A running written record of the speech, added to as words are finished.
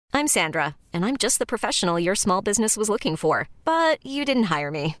I'm Sandra, and I'm just the professional your small business was looking for. But you didn't hire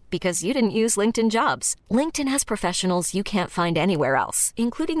me because you didn't use LinkedIn Jobs. LinkedIn has professionals you can't find anywhere else,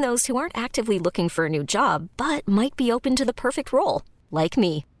 including those who aren't actively looking for a new job, but might be open to the perfect role, like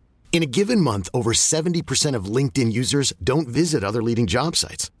me. In a given month, over 70% of LinkedIn users don't visit other leading job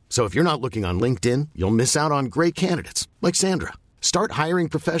sites. So if you're not looking on LinkedIn, you'll miss out on great candidates like Sandra. Start hiring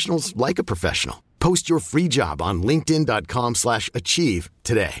professionals like a professional. Post your free job on linkedin.com/achieve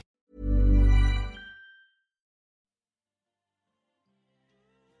today.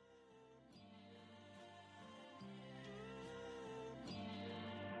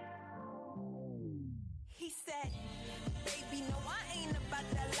 He said, baby, no, I ain't about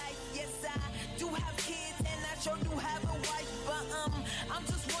that life. Yes, I do have kids and I sure do have a wife. But I'm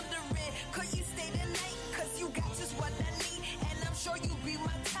just wondering, could you stay the night? Cause you got just what I need, and I'm sure you be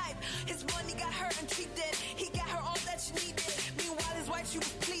my type. His money got her entreated, he got her all that she needed. Meanwhile, his wife, she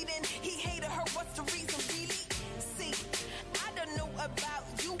was pleading, he hated her, what's the reason, really? See, I don't know about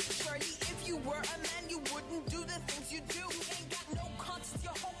you, Shirley. If you were a man, you wouldn't do the things you do. You ain't got no conscience,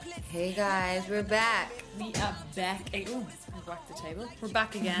 you're hopeless. Hey guys, we're back. We are back. Oh, I rocked the table. We're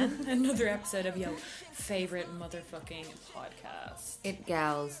back again. Another episode of your favorite motherfucking podcast. It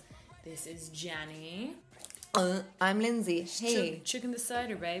gals. This is Jenny. I'm Lindsay. Hey. Chicken the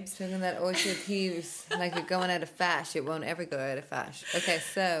cider, babes. Chugging that Orchard Thieves like you're going out of fash. It won't ever go out of fash. Okay,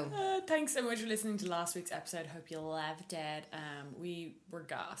 so. Thanks so much for listening to last week's episode. Hope you loved it. We were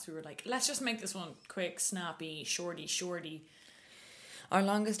gassed. We were like, let's just make this one quick, snappy, shorty. Our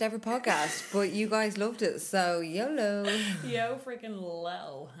longest ever podcast, but you guys loved it, so YOLO. Yo, freaking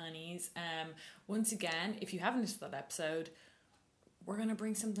low, honeys. Once again, if you haven't listened to that episode, we're going to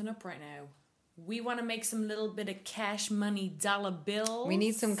bring something up right now. We want to make some little bit of cash money dollar bills. We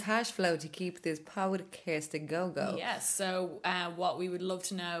need some cash flow to keep this podcast to go. Yes, so what we would love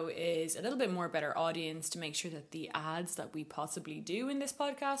to know is a little bit more about our audience to make sure that the ads that we possibly do in this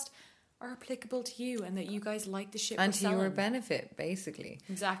podcast are applicable to you and that you guys like the shit and we're to your selling. benefit, basically.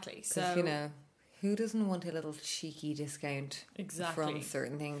 Exactly. So, you know, who doesn't want a little cheeky discount from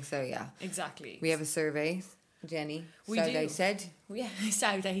certain things? So yeah, exactly. We have a survey, Jenny. We so do. They said. Yeah,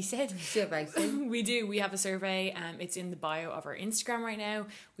 so they said. We do. We have a survey. It's in the bio of our Instagram right now.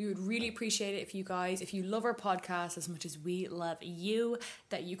 We would really appreciate it if you guys, if you love our podcast as much as we love you,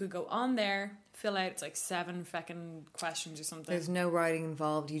 that you could go on there, fill out, it's like 7 fucking questions or something. There's no writing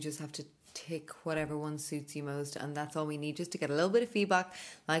involved. You just have to tick whatever one suits you most, and that's all we need, just to get a little bit of feedback.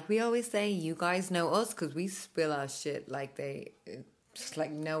 Like we always say, you guys know us because we spill our shit like just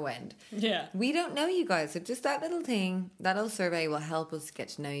like no end. Yeah. We don't know you guys, so just that little thing, that little survey will help us get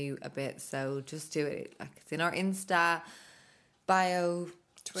to know you a bit. So just do it. Like, it's in our Insta bio.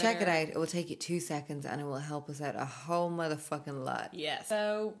 Twitter. Check it out. It will take you 2 seconds and it will help us out a whole motherfucking lot. Yeah.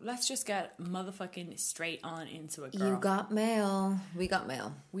 So let's just get motherfucking straight on into it, girl. You got mail. We got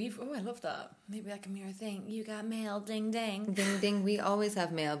mail. I love that. Maybe like a mirror thing. You got mail. Ding ding. Ding ding. We always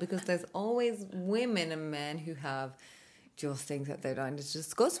have mail because there's always women and men who have just things that they're dying to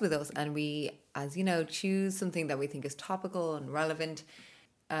discuss with us, and we, as you know, choose something that we think is topical and relevant,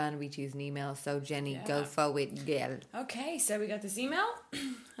 and we choose an email. So Jenny, go forward, girl. Okay, so we got this email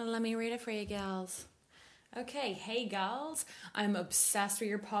and let me read it for you, gals. Okay, hey gals, I'm obsessed with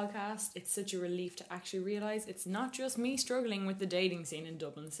your podcast. It's such a relief to actually realise it's not just me struggling with the dating scene in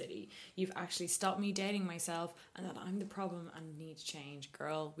Dublin City. You've actually stopped me dating myself, and that I'm the problem and need to change.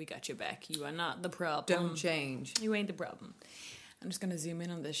 Girl, we got you back. You are not the problem. Don't change. You ain't the problem. I'm just going to zoom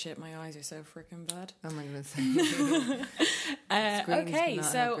in on this shit. My eyes are so freaking bad. Oh my goodness. Okay, cannot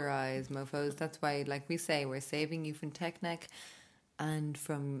so help your eyes, mofos. That's why, like we say, we're saving you from tech neck and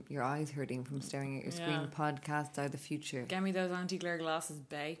from your eyes hurting from staring at your screen. Podcasts are the future. Get me those anti-glare glasses,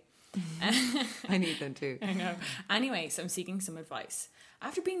 bae. I need them too. I know. Anyway, so I'm seeking some advice.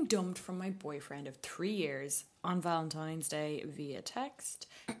 After being dumped from my boyfriend of 3 years on Valentine's Day via text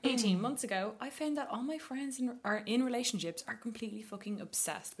 18 months ago, I found that all my friends in relationships are completely fucking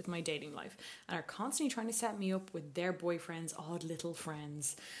obsessed with my dating life and are constantly trying to set me up with their boyfriend's odd little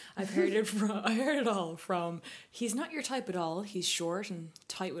friends. I heard it all from, he's not your type at all, he's short and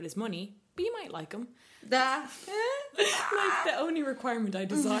tight with his money, but you might like him. Like the only requirement I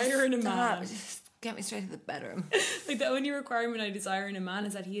desire in a man. Just get me straight to the bedroom. Like the only requirement I desire in a man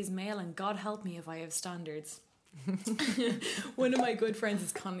is that he is male, and God help me if I have standards. One of my good friends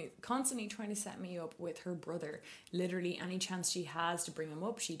is constantly trying to set me up with her brother. Literally any chance she has to bring him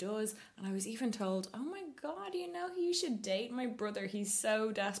up, she does. And I was even told, oh my God, you know you should date my brother. He's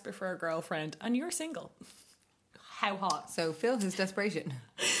so desperate for a girlfriend and you're single. How hot. So feel his desperation.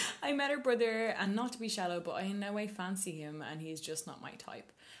 I met her brother, and not to be shallow, but I in no way fancy him, and he's just not my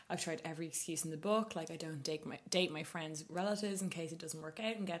type. I've tried every excuse in the book, like I don't date my friends' relatives in case it doesn't work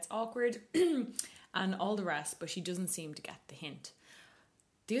out and gets awkward and all the rest, but she doesn't seem to get the hint.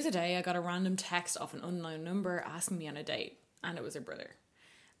 The other day I got a random text off an unknown number asking me on a date, and it was her brother.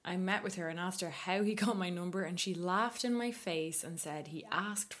 I met with her and asked her how he got my number, and she laughed in my face and said he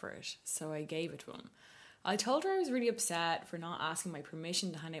asked for it, so I gave it to him. I told her I was really upset for not asking my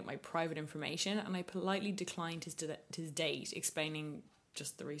permission to hand out my private information, and I politely declined his date, explaining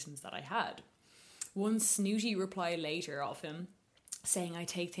just the reasons that I had. One snooty reply later of him, saying I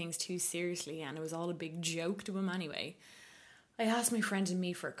take things too seriously and it was all a big joke to him anyway. I asked my friend to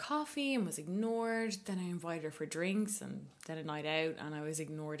meet for coffee and was ignored. Then I invited her for drinks and then a night out, and I was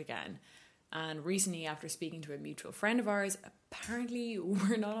ignored again. And recently, after speaking to a mutual friend of ours, apparently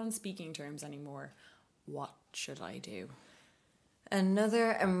we're not on speaking terms anymore. What should I do?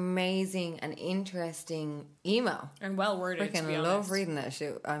 Another amazing and interesting email. And well worded, to be honest. I love reading that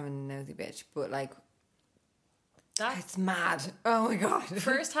shit. I'm a nosy bitch, but like, That, it's mad. Oh my God.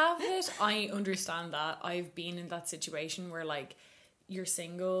 first half of it, I understand that. I've been in that situation where like you're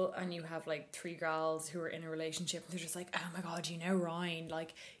single and you have like 3 girls who are in a relationship and they're just like, oh my God, you know Ryan,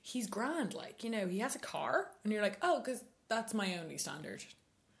 like he's grand, like, you know, he has a car, and you're like, oh, because that's my only standard.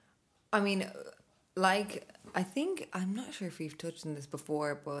 I mean, like, I think, I'm not sure if we've touched on this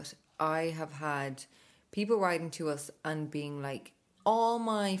before, but I have had people writing to us and being like, all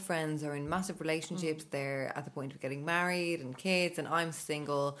my friends are in massive relationships, they're at the point of getting married and kids, and I'm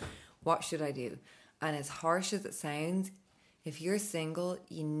single, what should I do? And as harsh as it sounds, if you're single,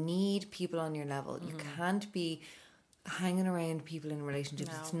 you need people on your level. You can't be hanging around people in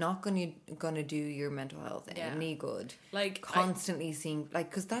relationships. No. It's not gonna do your mental health any good. Like, constantly seeing,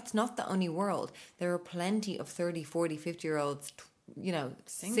 like, because that's not the only world. There are plenty of 30, 40, 50-year-olds, you know,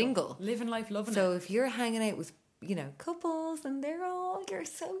 single. Living life, loving it. So if you're hanging out with, you know, couples and they're all, you're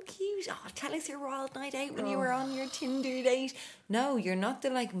so cute. Oh, tell us your wild night out when you were on your Tinder date. No, you're not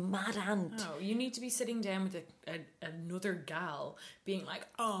the like mad aunt. No, you need to be sitting down with another gal being like,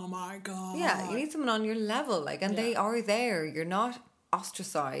 oh my God. Yeah, you need someone on your level, like, and they are there. You're not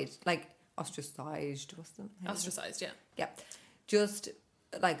ostracized. What's the Ostracized, yeah. Yeah, just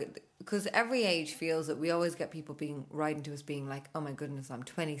like, because every age feels that we always get people writing to us being like, oh my goodness, I'm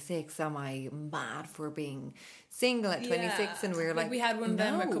 26, am I mad for being single at 26? And we were like, we had one of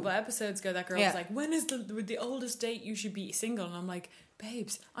them a no. couple of episodes ago. That girl was like, when is the oldest date you should be single? And I'm like,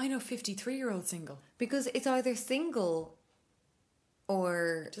 babes, I know 53-year-old single. Because it's either single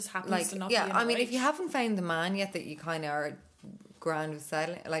or Just happens like, to not yeah, be in I our mean, if age. you haven't found the man yet that you kind of are grand with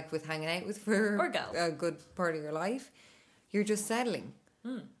settling, like with hanging out with for Or gal. a good part of your life, you're just settling.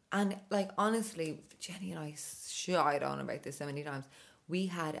 And like, honestly, Jenny and I shied on about this so many times. We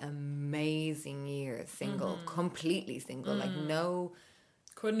had amazing years single, completely single. Like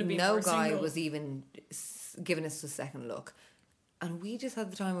Couldn't have been no more guy single. was even giving us a second look. And we just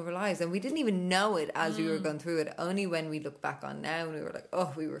had the time of our lives, and we didn't even know it as we were going through it. Only when we look back on now, and we were like,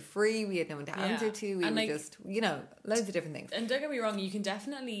 "Oh, we were free. We had no one to answer to. We And, were like, just, you know, loads of different things." And don't get me wrong, you can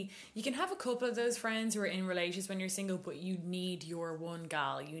have a couple of those friends who are in relationships when you're single, but you need your one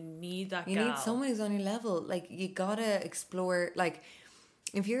gal. You need that You gal. need someone who's on your level. Like, you gotta explore. Like,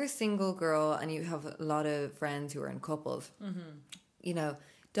 if you're a single girl and you have a lot of friends who are in couples, you know,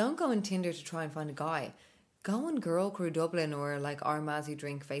 don't go on Tinder to try and find a guy. Go on Girl Crew Dublin or like our Mazzy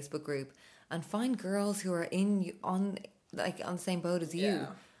Drink Facebook group and find girls who are on the same boat as you,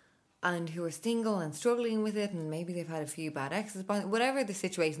 and who are single and struggling with it, and maybe they've had a few bad exes. But whatever the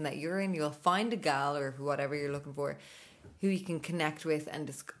situation that you're in, you'll find a gal or whatever you're looking for who you can connect with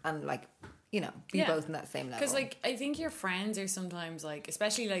and like, you know, be both in that same level. Because like, I think your friends are sometimes like,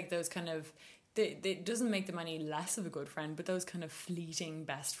 especially like those kind of, it doesn't make them any less of a good friend, but those kind of fleeting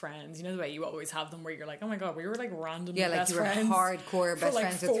best friends, you know, the way you always have them where you're like, oh my God, we were like randomly like best you were friends hardcore for best like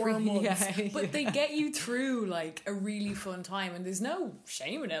friends for 4 3 months. yeah. But they get you through like a really fun time, and there's no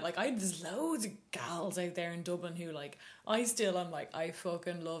shame in it. Like, there's loads of gals out there in Dublin who like, I'm like, I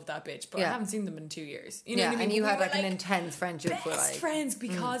fucking love that bitch, but I haven't seen them in 2 years. You know what I mean? And you We had were, like an intense friendship for best like friends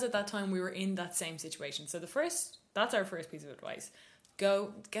because at that time we were in that same situation. So that's our first piece of advice.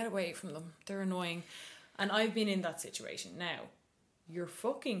 Go get away from them. They're annoying. And I've been in that situation. Now, your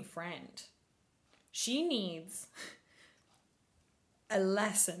fucking friend, she needs a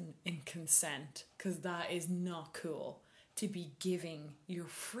lesson in consent, because that is not cool to be giving your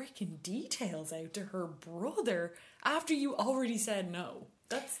freaking details out to her brother after you already said no.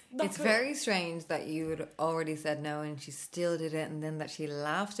 That's not It's cool. very strange that you had already said no and she still did it, and then that she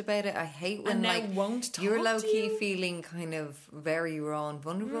laughed about it. I hate when And now like won't talk you're to low key you. feeling kind of very raw and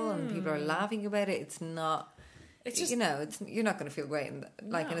vulnerable and people are laughing about it. It's not It's just, you know, you're not going to feel great,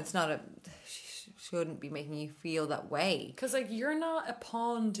 and it's not shouldn't be making you feel that way. because like you're not a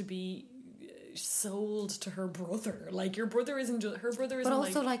pawn to be sold to her brother. Like your brother isn't just her brother. Isn't But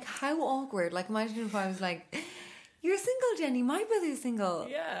also, like, how awkward. Like, imagine if I was like, "You're single, Jenny. My brother's single.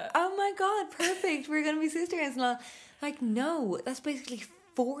 Yeah. Oh my god, perfect. We're gonna be sisters." And like, no, that's basically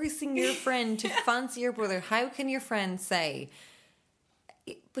forcing your friend to fancy your brother. How can your friend say,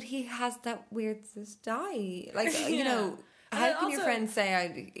 "But he has that weird style"? Like, you know, how can your friend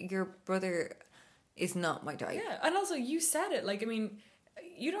say, "Your brother is not my type"? Yeah, and also you said it. Like, I mean,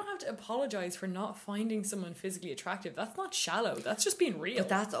 you don't have to apologize for not finding someone physically attractive. That's not shallow. That's just being real. But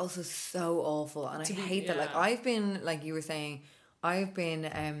that's also so awful, and I hate that. Like, I've been, like you were saying, I've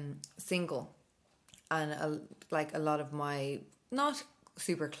been single, and a lot of my not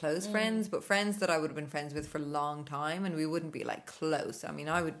super close friends, but friends that I would have been friends with for a long time, and we wouldn't be like close. I mean,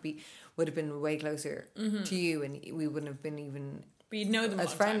 I would have been way closer to you, and we wouldn't have been even But you'd know them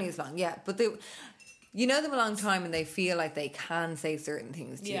as friendly as long. Yeah, but you know them a long time, and they feel like they can say certain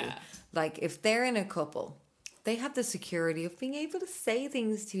things to you. Like, if they're in a couple, they have the security of being able to say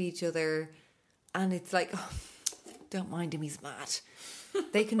things to each other, and it's like, oh, don't mind him, he's mad.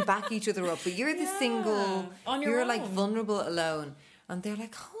 They can back each other up, but you're the single, on your you're own. like vulnerable alone, and they're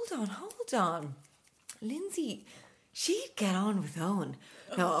like, hold on, Lindsay, she'd get on with Owen.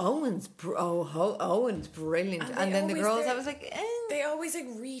 Now Owen's brilliant, and then the girls, I was like, they always like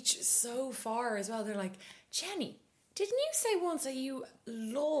reach so far as well. They're like, Jenny, didn't you say once that you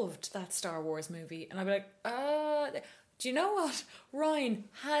loved that Star Wars movie? And I'd be like, do you know what? Ryan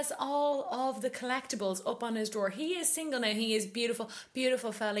has all of the collectibles up on his drawer. He is single now. He is beautiful,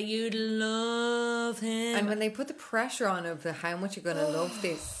 beautiful fella. You'd love him. And when they put the pressure on of how much you're going to love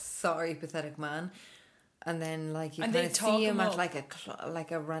this sorry, pathetic man, and then like you kind of see him at like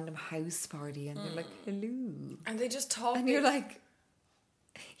a random house party, and they're like, hello, and they just talk, and you're like,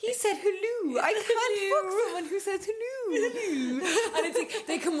 he said hello. I can't fuck someone who says hello. And it's like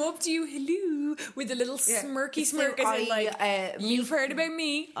they come up to you, hello, with a little smirky smirk, as in like, you've heard about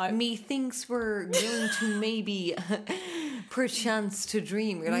me. Methinks we're going to maybe perchance to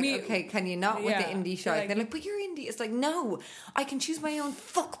dream. You're like, okay, can you not with the indie shite? Like, they're like, but you're indie. It's like, no, I can choose my own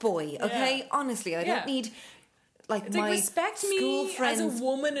fuck boy. Okay, honestly, I don't need like it's my like, respect school me friends. as a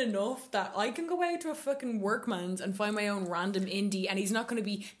woman enough that I can go out to a fucking workman's and find my own random indie, and he's not going to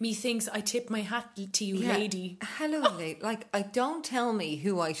be methinks I tip my hat to you, lady. Hello, lady. Like, I don't tell me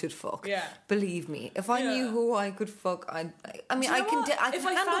who I should fuck. Yeah. Believe me, if I knew who I could fuck, I mean, Do you know I can. what? If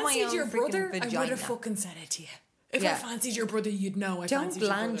I fancied your brother, vagina. I would have fucking said it to you. If I fancied your brother, you'd know I Don't fancied your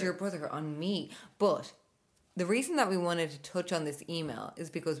brother. land your brother on me. But the reason that we wanted to touch on this email is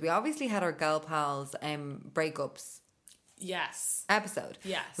because we obviously had our gal pals breakups episode,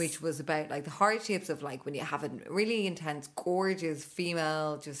 which was about like the hardships of like when you have a really intense, gorgeous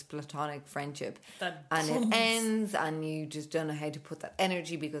female, just platonic friendship, and it ends, and you just don't know how to put that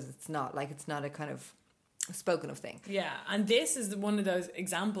energy because it's not a kind of spoken of thing. Yeah, and this is one of those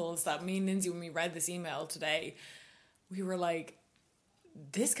examples that me and Lindsay, when we read this email today, we were like,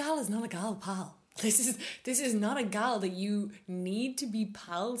 this gal is not a gal pal. This is not a gal that you need to be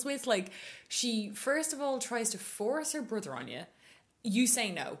pals with. Like, she first of all tries to force her brother on you. You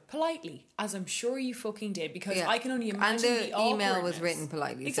say no politely, as I'm sure you fucking did, because I can only imagine and the email was written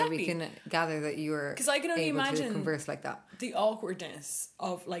politely, so we can gather that you were because I can only imagine to converse like that. The awkwardness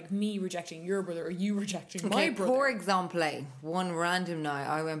of like me rejecting your brother or you rejecting my brother. For example, one random night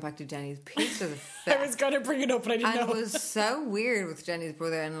I went back to Jenny's pizza. I was gonna bring it up, but I didn't know. And it was so weird with Jenny's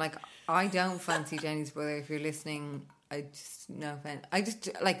brother, and like I don't fancy Jenny's brother. If you're listening, I just no offense. I just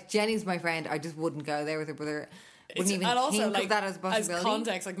like Jenny's my friend. I just wouldn't go there with her brother. Wouldn't even think of that as a possibility. As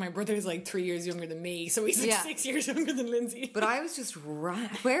context, like my brother is like 3 years younger than me, so he's like 6 years younger than Lindsay. But I was just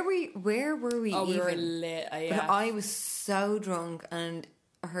where were we? Oh, even? we were lit. But I was so drunk, and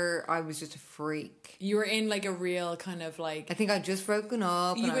I was just a freak. You were in like a real kind of like, I think I'd just broken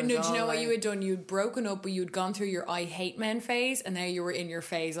up. Do you know what you had done? You'd broken up, but you'd gone through your I hate men phase, and now you were in your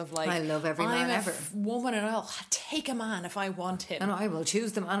phase of like, I love every man ever. Woman, and I'll take a man if I want him, and I will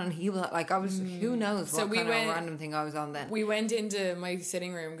choose the man, and he will. Like I was, who knows what kind of random thing I was on then. We went into my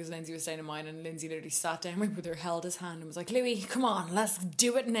sitting room because Lindsay was staying in mine, and Lindsay literally sat down. My brother held his hand and was like, "Louis, come on, let's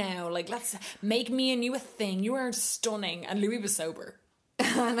do it now. Like, let's make me and you a thing. You are stunning." And Louis was sober.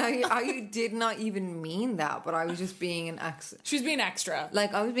 And I did not even mean that, but I was just being an extra. She was being extra.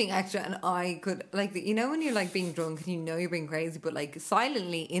 Like, I was being extra, and I could, like, you know when you're, like, being drunk and you know you're being crazy, but, like,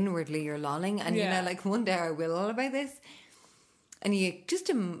 silently, inwardly, you're lolling, and, you know, like, one day I will all about this, and you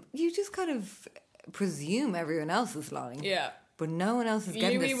just kind of presume everyone else is lolling. Yeah. but no one else is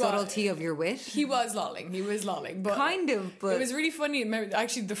getting Louis the subtlety of your wit. He was lolling, but Kind of, but it was really funny.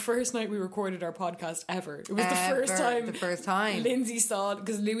 Actually, the first night we recorded our podcast ever, it was the first time Lindsay saw it,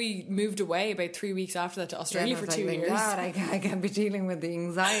 because Louis moved away about 3 weeks after that to Australia for 2 years. God, I can't be dealing with the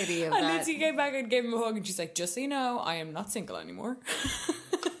anxiety of And that. Lindsay came back and gave him a hug, and she's like, "Just so you know, I am not single anymore."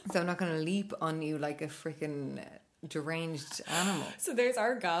 So I'm not going to leap on you like a freaking deranged animal. So there's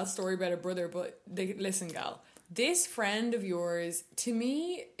our gal story about her brother, but listen, gal, this friend of yours to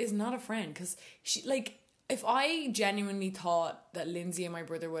me is not a friend, because she, like, if I genuinely thought that Lindsay and my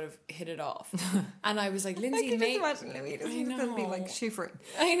brother would have hit it off, and I was like, Lindsay, I can mate, just imagine Louis. He's going to be like shivering.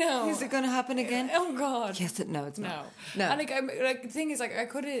 I know. Is it going to happen again? Oh God. Yes, no, it's not. No. And like the thing is, like, I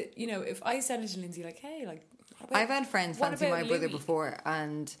could have, you know, if I said it to Lindsay, like, hey, like, I've had friends fancy my brother Louis? before,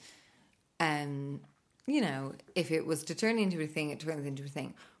 and you know, if it was to turn into a thing, it turns into a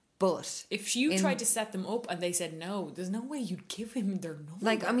thing. But if you tried to set them up and they said no, there's no way you'd give him their number.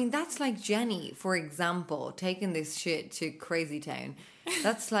 like, I mean, that's like Jenny, for example, taking this shit to crazy town.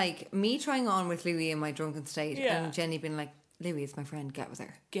 That's like me trying on with Louis in my drunken state, and Jenny being like, "Louis is my friend, get with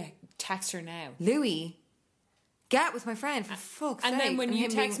her." Text her now. Louis, get with my friend, for fuck's sake. And then when you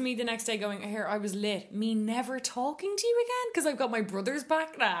him text being- me the next day going, "Here, I was lit," me never talking to you again because I've got my brother's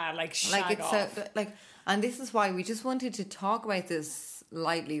back. Nah, like shag like it's off. so, like, and this is why we just wanted to talk about this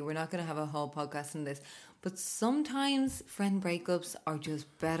lightly. We're not going to have a whole podcast on this, but sometimes friend breakups are just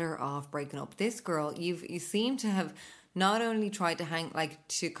better off breaking up. This girl, you seem to have not only tried to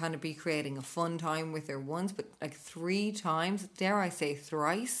to kind of be creating a fun time with her once, but like 3 times, dare I say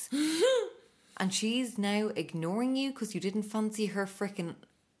thrice. And she's now ignoring you because you didn't fancy her freaking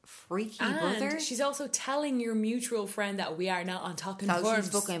freaky brother. And she's also telling your mutual friend that we are not on talking So terms.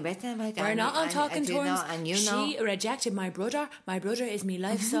 she's fucking bitching about that. We're not on talking you know, terms. and you She know. rejected my brother. My brother is me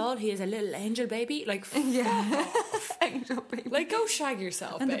life soul. He is a little angel baby. Like, Angel baby. like go shag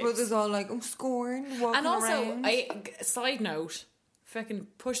yourself. And babes. the brother's all like, I'm scoring, walking And also, around. side note, fucking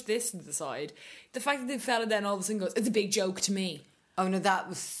push this to the side. The fact that the fella then all of a sudden goes, "It's a big joke to me." Oh no, that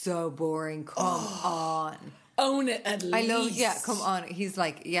was so boring. Come on. Own it at least. I love, yeah, come on. He's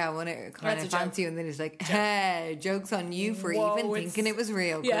like, yeah, I want to kind That's of a fancy you. And then he's like, hey, joke's on you for Whoa, even it's- thinking it was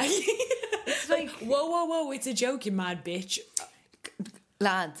real. Yeah. It's like, whoa, it's a joke, you mad bitch.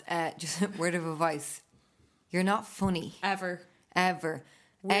 lads, just a word of advice. You're not funny. Ever.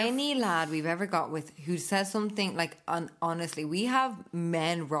 Any lad we've ever got with who says something like, honestly, we have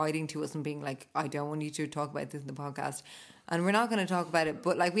men writing to us and being like, I don't want you to talk about this in the podcast. And we're not going to talk about it.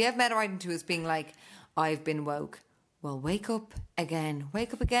 But like, we have men writing to us being like, I've been woke. Well, wake up again,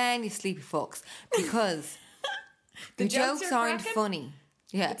 you sleepy fucks. Because the jokes jokes are aren't cracking? funny.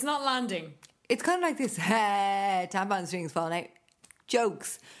 Yeah. It's not landing. It's kind of like this, hey, tampon strings falling out.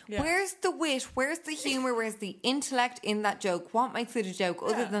 Jokes. Yeah. Where's the wit? Where's the humour? Where's the intellect in that joke? What makes it a joke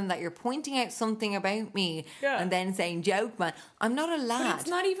other than that you're pointing out something about me and then saying, joke, man. I'm not a lad. But it's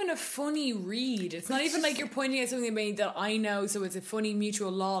not even a funny read. It's not even like you're pointing out something about me that I know, so it's a funny mutual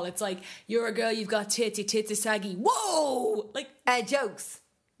lol. It's like, you're a girl, you've got tits, your tits are saggy. Whoa! Like, jokes.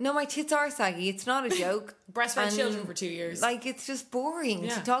 No, my tits are saggy. It's not a joke. breastfed And, children for 2 years. Like, it's just boring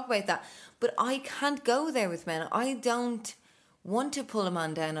Yeah. to talk about that. But I can't go there with men. I don't want to pull a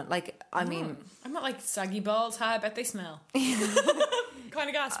man down. Like, I mean... I'm not like saggy balls, I bet they smell. Kind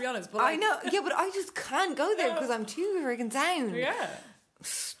of gas, to be honest. But I like, know, yeah, but I just can't go there because I'm too freaking down. Yeah.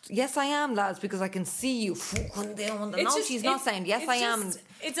 Yes, I am, lads, because I can see you fucking down. No, she's not saying, yes, I am.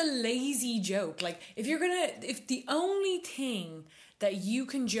 It's a lazy joke. Like, if the only thing that you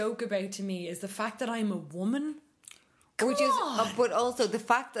can joke about to me is the fact that I'm a woman... Which is, but also the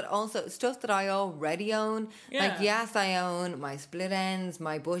fact that also stuff that I already own. Yeah. Like, yes, I own my split ends,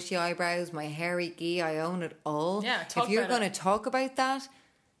 my bushy eyebrows, my hairy gee. I own it all. Yeah, talk if you're about going to talk about that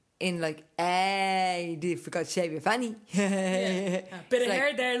in like, hey, you forgot to shave your fanny. Bit of like,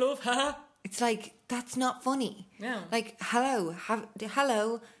 hair there, love. Haha. It's like, that's not funny. No. Like, hello,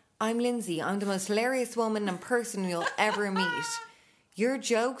 I'm Lindsay. I'm the most hilarious woman and person you'll ever meet. Your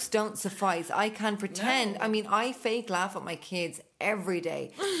jokes don't suffice. I can pretend. I mean, I fake laugh at my kids every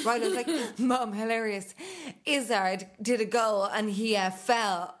day. Right? I was like, Mom, hilarious. Izzard did a goal and he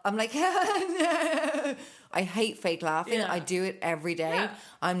fell. I'm like, no. I hate fake laughing. Yeah. I do it every day. Yeah.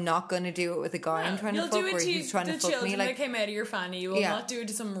 I'm not going to do it with a guy I'm trying You'll to fuck do it or to who's trying to the fuck children me. that Like, came out of your fanny. You will Yeah. not do it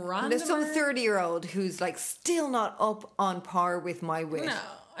to some random. there's some 30-year-old who's like still not up on par with my wit. No,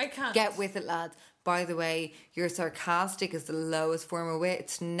 I can't. Get with it, lads. By the way, your sarcastic is the lowest form of wit.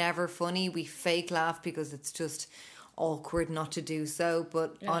 It's never funny. We fake laugh because it's just awkward not to do so.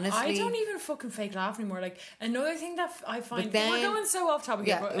 But honestly, I don't even fucking fake laugh anymore. Like, another thing that I find, But then- we're going so off topic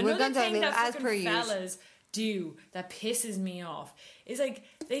Yeah, here, but we're another going to thing that as fucking per usual. fellas do that pisses me off is like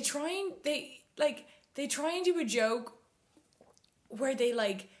they try and do a joke where they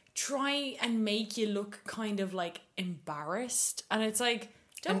like try and make you look kind of like embarrassed, and it's like,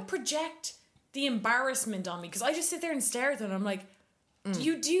 don't project the embarrassment on me, because I just sit there and stare at them and I'm like, do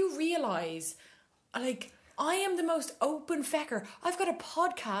you realise, like, I am the most open fecker. I've got a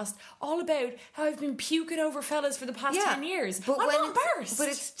podcast all about how I've been puking over fellas for the past 10 years. But I'm not embarrassed. But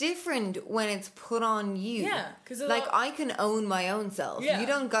it's different when it's put on you. Yeah, 'cause like, I can own my own self. Yeah. You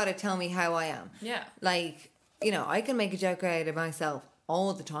don't got to tell me how I am. Yeah. Like, you know, I can make a joke out of myself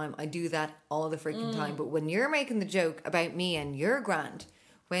all the time. I do that all the freaking time. But when you're making the joke about me and your grand,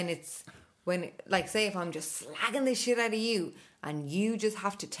 like, say if I'm just slagging the shit out of you and you just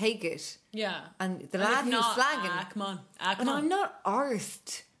have to take it. Yeah. And the lad who's slagging. Come on. And I'm not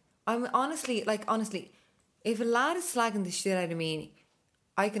arsed. I'm honestly, if a lad is slagging the shit out of me,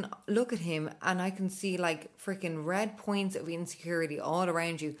 I can look at him and I can see like freaking red points of insecurity all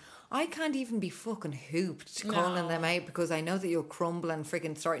around you. I can't even be fucking hooped calling them out, because I know that you'll crumble and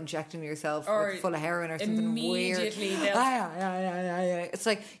freaking start injecting yourself with full of heroin or something weird. Immediately It's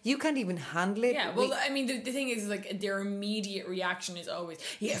like, you can't even handle it. Yeah, well, I mean, the thing is, like, their immediate reaction is always,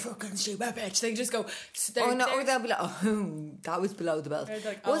 yeah, fucking stupid bitch. They just go, or they'll be like, oh, that was below the belt.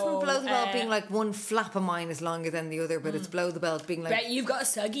 Like, Wasn't below the belt being like one flap of mine is longer than the other, but it's below the belt being like, bet you've got a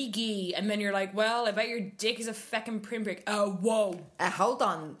suggy gee. And then you're like, well, I bet your dick is a feckin' pinprick. Oh, whoa. Hold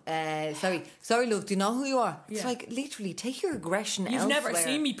on. Sorry, love. Do you know who you are? It's like, literally, take your aggression You've elsewhere. never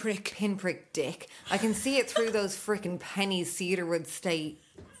seen me prick. Pinprick dick. I can see it through those freaking penny Cedarwood State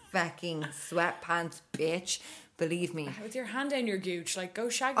fucking sweatpants, bitch. Believe me. With your hand down your gooch, like, go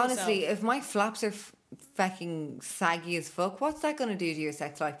shag yourself. Honestly, if my flaps are fucking saggy as fuck, what's that going to do to your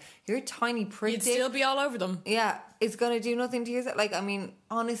sex life? You're a tiny prick You'd dick. still be all over them. Yeah, it's going to do nothing to your sex. Like, I mean,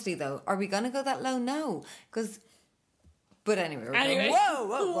 honestly though, are we going to go that low? No. But anyway, we're going,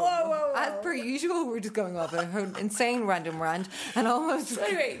 whoa. As per usual, we're just going off an insane random rant and almost...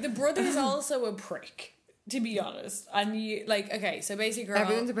 Anyway, the brother is also a prick, to be honest. And you, like, okay, so basically, girl...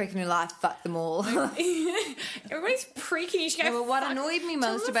 Everyone's a prick in your life, fuck them all. Everybody's pricking each guy. But what annoyed me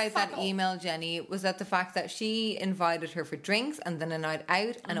most about that email, Jenny, was that the fact that she invited her for drinks and then a night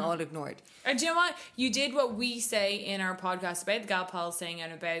out and all ignored. And do you know what? You did what we say in our podcast about the gal pals saying,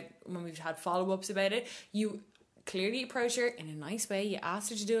 and about when we've had follow-ups about it. You clearly approach her in a nice way. You asked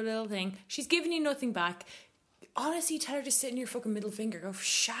her to do a little thing. She's giving you nothing back. Honestly, tell her to sit in your fucking middle finger. Go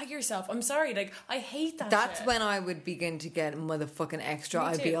shag yourself. I'm sorry. Like, I hate that That's shit. when I would begin to get motherfucking extra. Me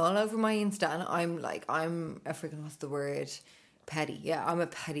I'd be too. all over my Insta and I'm a freaking, what's the word? Petty. Yeah, I'm a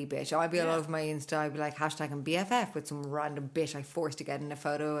petty bitch. I'd be all over my Insta. I'd be like hashtagging BFF with some random bitch I forced to get in a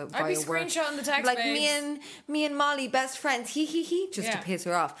photo via I'd be work. screenshotting the text, like babes. me and Molly best friends. He just to Yeah. piss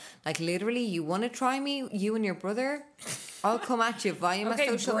her off. Like, literally, you want to try me? You and your brother? I'll come at you via my Okay,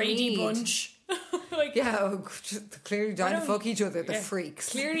 social Brady media. Bunch. Like, Yeah, just clearly trying to fuck each other. The yeah. freaks.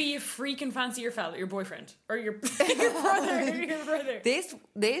 Clearly, you freaking fancy your fella, your boyfriend, or your brother.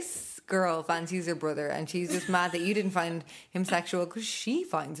 This girl fancies her brother, and she's just mad that you didn't find him sexual because she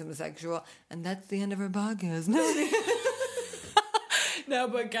finds him sexual, and that's the end of her podcast. No,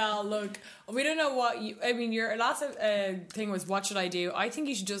 but gal, look, we don't know what you... I mean, your last thing was, what should I do? I think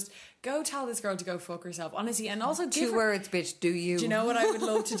you should just go tell this girl to go fuck herself, honestly, and also give 2 her... words, bitch. Do you? Do you know what I would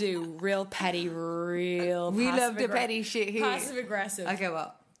love to do? Real petty, real We love the passive-aggr- petty shit here. Passive aggressive. Okay,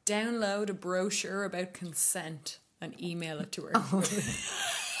 what? Download a brochure about consent and email it to her. Oh.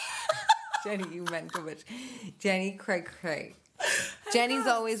 Jenny, you mental bitch. Jenny, Craig. Jenny's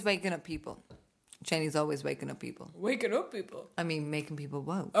always waking up people. Jenny's always waking up people. Waking up people. I mean, making people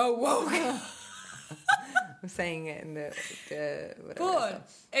woke. Oh, whoa. I'm saying it in the whatever.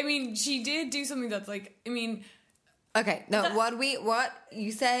 But, I mean, she did do something that's like, I mean... Okay, no, what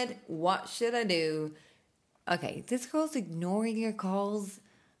you said, what should I do? Okay, this girl's ignoring your calls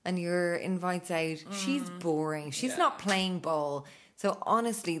and your invites out. She's boring. She's not playing ball. So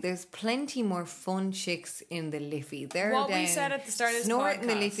honestly, there's plenty more fun chicks in the Liffey. They're What we down said at the start of this snorting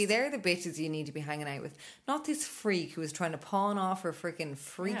the podcast. Liffey. They're the bitches you need to be hanging out with. Not this freak who is trying to pawn off her freaking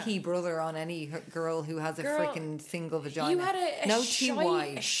freaky brother on any girl who has a freaking single vagina. You had no a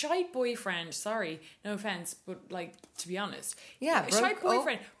TY. shite boyfriend. Sorry, no offense, but like, to be honest, Yeah, a shite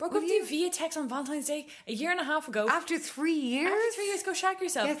boyfriend broke up with with you via text on Valentine's Day a year and a half ago. After 3 years? After 3 years, go shag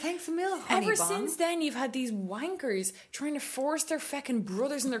yourself. Yeah, thanks a mil, honey Ever bun. since then, you've had these wankers trying to force their fucking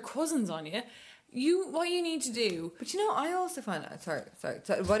brothers and their cousins on you. What you need to do... But you know, I also find... Sorry.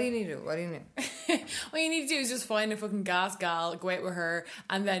 What do you need to do? What you need to do is just find a fucking gas gal, go out with her,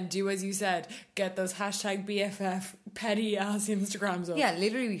 and then do as you said, get those hashtag BFF petty ass Instagrams up. Yeah,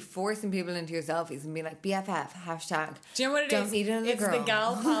 literally be forcing people into your selfies and be like, BFF, hashtag. Do you know what it don't is? Need another It's girl. the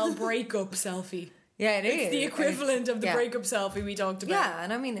gal pal breakup selfie. Yeah, it is. It's the equivalent of the yeah. breakup selfie we talked about. Yeah,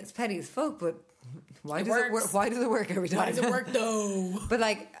 and I mean, it's petty as fuck, but why It does it work? works. Why does it work every time? Why does it work though? But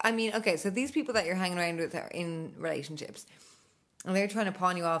like, I mean, okay, so these people that you're hanging around with are in relationships, and they're trying to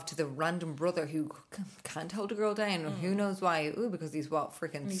pawn you off to the random brother who can't hold a girl down. Who knows why? Ooh, because he's what,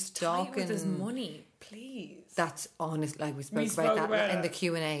 freaking He's stalking. tight with his money, please. That's honest. Like we spoke spoke about that about in it. the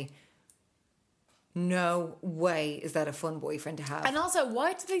Q&A. No way is that a fun boyfriend to have. And also,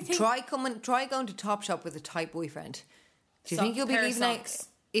 why do they think... Try going to Topshop with a tight boyfriend. Do you Sock- think you'll be pair of leaving out socks.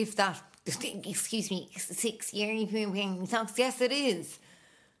 if that? Excuse me, 6 year socks. Yes, it is.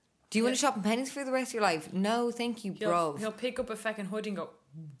 Do you want to shop in pennies for the rest of your life? No, thank you, bro. He'll pick up a fucking hoodie and go,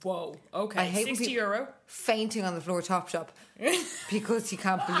 whoa, I okay, hate when 60 people- euro. Fainting on the floor Topshop because he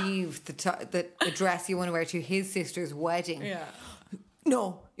can't believe the dress you want to wear to his sister's wedding. Yeah.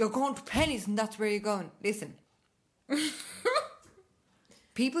 No, you're going to pennies and that's where you're going. Listen.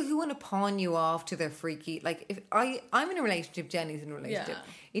 People who want to pawn you off to their freaky, like if I'm in a relationship, Jenny's in a relationship,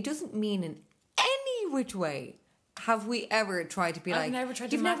 Yeah. it doesn't mean in any which way have we ever tried to be I've like, never tried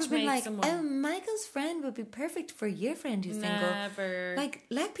to you've never been matchmake like, someone. oh, Michael's friend would be perfect for your friend who's Never. single. Like,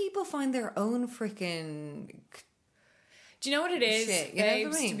 let people find their own freaking... Do you know what it is, Shit, you know what I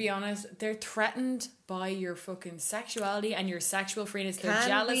babes? mean? To be honest, they're threatened by your fucking sexuality and your sexual freeness. They're Can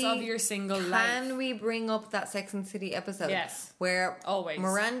jealous we- of your single life. Can we bring up that Sex and the City episode? Yes. Where Always.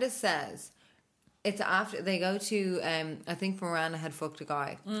 Miranda says it's after they go to I think Miranda had fucked a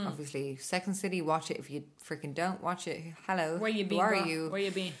guy. Mm. Obviously, Sex and the City, watch it. If you freaking don't watch it, hello. Where you be? Who are bro? you? Where you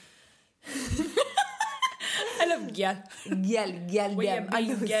be? I love yell. Yell. Where you I be,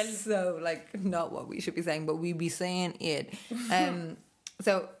 know girl? it's so like not what we should be saying, but we be saying it.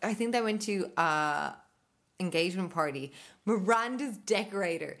 So I think they went to engagement party. Miranda's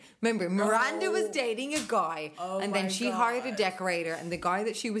decorator. Remember, Miranda was dating a guy, and then my she hired a God. decorator, and the guy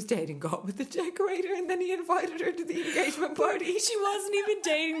that she was dating got with the decorator, and then he invited her to the engagement party. She wasn't even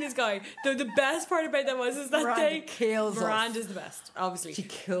dating this guy. The best part about that is that Miranda they kills us. Miranda's the best, obviously. She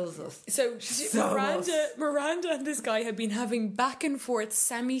kills us. So us. Miranda and this guy had been having back and forth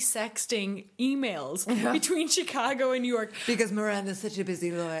semi-sexting emails between Chicago and New York. Because Miranda's such a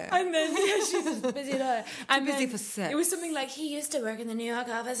busy lawyer. And then she's a busy lawyer. And busy then for sex. It was something like he used to work in the New York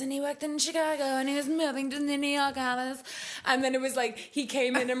office and he worked in Chicago and he was moving to the New York office. And then it was like he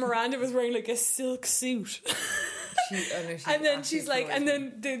came in and Miranda was wearing like a silk suit. And then she's like, and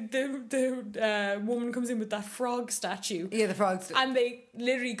then the woman comes in with that frog statue. Yeah, the frog statue. And they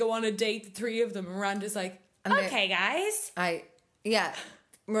literally go on a date, the three of them. And Miranda's like, And they- okay, guys.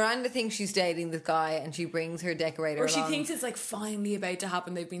 Miranda thinks she's dating this guy, and she brings her decorator Or she along. thinks it's like finally about to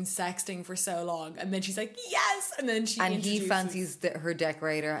happen. They've been sexting for so long. And then she's like, yes. And then she and he introduces- fancies her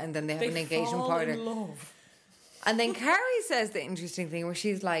decorator, and then they have an engagement fall party. in love. And then Carrie says the interesting thing where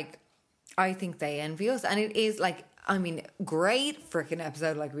she's like, I think they envy us. And it is like, I mean, great freaking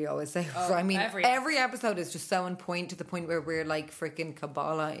episode, like we always say. I mean, every episode is just so on point to the point where we're like freaking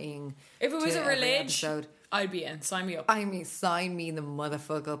Kabbalah-ing. If it was to a every religion, episode. I'd be in. Sign me up. I mean, sign me the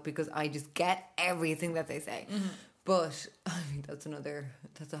motherfucker up because I just get everything that they say. But I mean, that's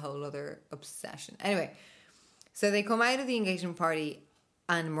a whole other obsession. Anyway, so they come out of the engagement party,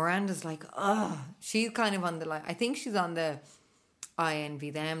 and Miranda's like, oh, she's kind of on the line. I think she's on the I envy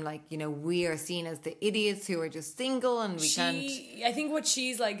them. Like, you know, we are seen as the idiots who are just single and we can't. I think what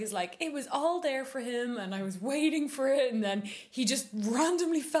she's like is like, it was all there for him and I was waiting for it, and then he just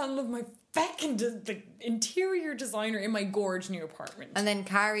randomly fell in love with my fucking the interior designer in my gorge new apartment. And then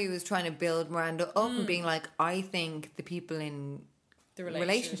Carrie was trying to build Miranda up and being like, I think the people in The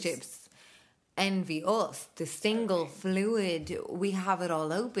relationships envy us, the single, fluid, we have it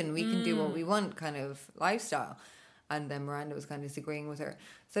all open, we can do what we want kind of lifestyle. And then Miranda was kind of disagreeing with her.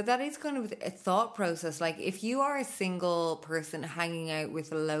 So that is kind of a thought process. Like, if you are a single person hanging out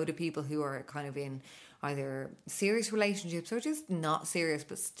with a load of people who are kind of in either serious relationships or just not serious,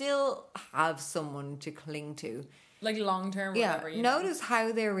 but still have someone to cling to. Like long term or Yeah, whatever. You know? notice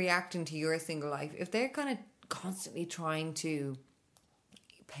how they're reacting to your single life. If they're kind of constantly trying to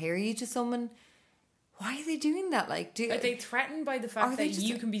pair you to someone, why are they doing that? Like, Are they threatened by the Are fact they that just-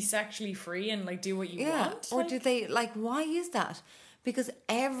 you can be sexually free and like do what you want? Or Like, do they, like, why is that? Because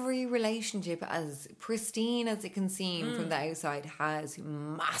every relationship, as pristine as it can seem from the outside, has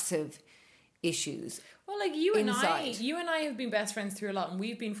massive issues. well, like you and inside. I have been best friends through a lot, and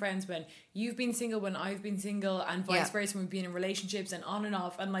we've been friends when you've been single, when I've been single, and vice Yeah. versa when we've been in relationships and on and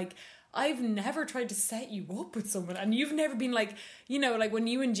off. And like, I've never tried to set you up with someone, and you've never been like, you know, like when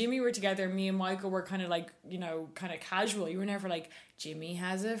you and Jimmy were together, me and Michael were kind of like, you know, kind of casual. You were never like, Jimmy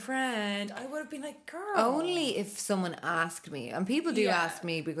has a friend. I would have been like, girl. Only if someone asked me, and people do ask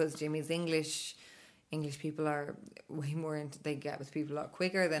me because Jimmy's English people are way more into, they get with people a lot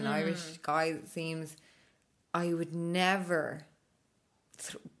quicker than Irish guys, it seems. I would never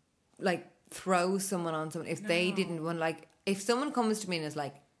throw someone on someone if they didn't want, like, if someone comes to me and is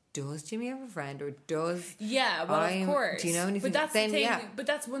like, does Jimmy have a friend, or does... Yeah, well, of course. Do you know anything? But that's then, the thing. yeah. But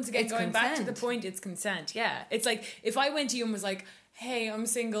that's, once again, It's going back to the consent. point, it's consent, yeah. It's like, if I went to you and was like, hey, I'm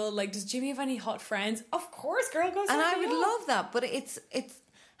single, like, does Jimmy have any hot friends? Of course, girl, go And I set me would up. love that, but it's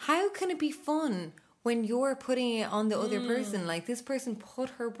how can it be fun when you're putting it on the other person? Like, this person put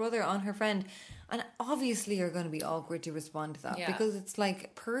her brother on her friend, and obviously you're going to be awkward to respond to that because it's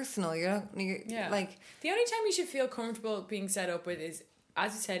like personal. You're like, the only time you should feel comfortable being set up with is,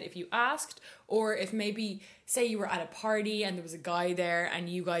 as you said, if you asked, or if maybe, say you were at a party and there was a guy there and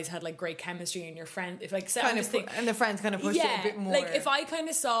you guys had like great chemistry, and your friend, if like, say, and the friends kind of pushed it a bit more. like if I kind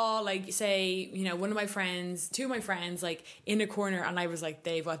of saw, like, say, you know, two of my friends, like in a corner, and I was like,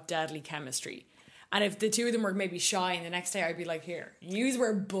 they've got deadly chemistry. And if the two of them were maybe shy, and the next day I'd be like, here, yous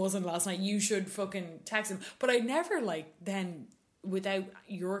were buzzing last night, you should fucking text him. But I'd never, like, then, without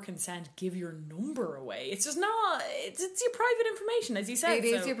your consent, give your number away. It's just not, it's your private information, as you said. It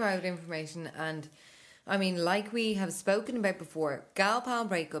is your private information, and I mean, like we have spoken about before, gal pal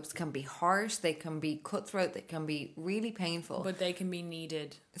breakups can be harsh, they can be cutthroat, they can be really painful. But they can be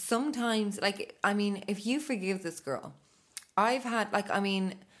needed. Sometimes, like, I mean, if you forgive this girl, I've had, like, I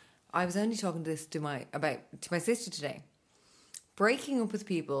mean, I was only talking to my sister today. Breaking up with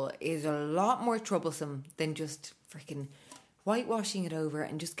people is a lot more troublesome than just freaking whitewashing it over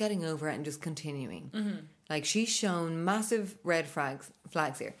and just getting over it and just continuing. Like, she's shown massive red flags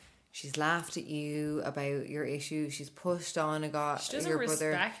here. She's laughed at you about your issue. She's pushed on your brother. She doesn't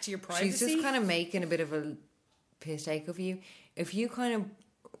respect your privacy. She's just kind of making a bit of a piss take of you. If you kind of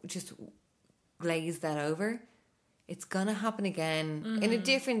just glaze that over, it's gonna happen again in a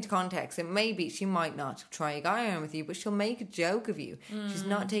different context. And maybe she might not try a guy on with you, but she'll make a joke of you. She's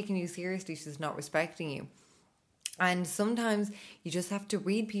not taking you seriously. She's not respecting you. And sometimes you just have to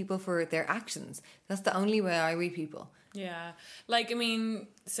read people for their actions. That's the only way I read people. Yeah. Like, I mean,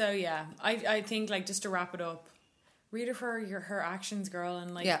 so yeah, I think, like, just to wrap it up, read her for her actions, girl,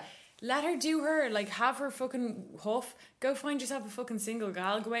 and like, let her do her, like, have her fucking huff, go find yourself a fucking single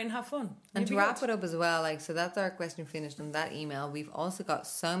gal, go out and have fun. And to wrap it up as well, like, so that's our question finished on that email. We've also got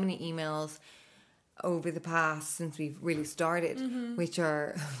so many emails over the past since we've really started, which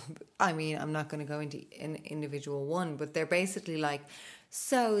are, I mean, I'm not going to go into an individual one, but they're basically like,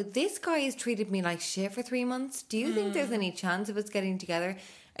 so this guy has treated me like shit for 3 months. Do you think there's any chance of us getting together?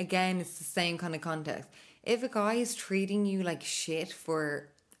 Again, it's the same kind of context. If a guy is treating you like shit for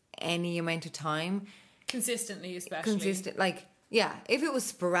any amount of time, consistently, especially, like, yeah, if it was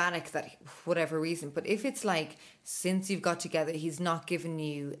sporadic, that whatever reason, but if it's like since you've got together, he's not given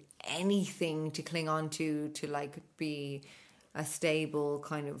you anything to cling on to like be a stable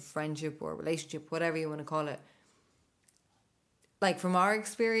kind of friendship or relationship, whatever you want to call it. Like, from our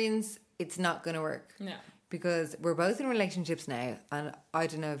experience, it's not going to work. No. Because we're both in relationships now, and I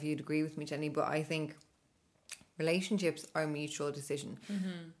don't know if you'd agree with me, Jenny, but I think relationships are a mutual decision.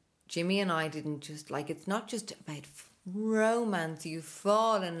 Jimmy and I didn't just, like, it's not just about romance. You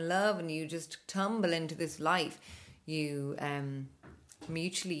fall in love and you just tumble into this life. You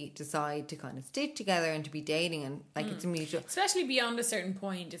mutually decide to kind of stick together and to be dating, and like it's a mutual, especially beyond a certain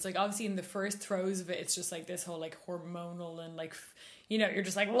point. It's like, obviously in the first throes of it, it's just like this whole like hormonal and like, you know, you're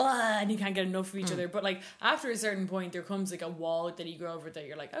just like, blah, and you can't get enough of each other. But like after a certain point, there comes like a wall that you go over that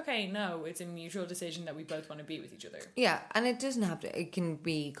you're like, okay, no, it's a mutual decision that we both want to be with each other. Yeah, and it doesn't have to, it can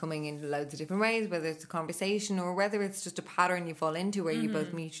be coming in loads of different ways, whether it's a conversation or whether it's just a pattern you fall into where you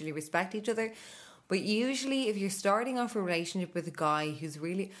both mutually respect each other. But usually if you're starting off a relationship with a guy who's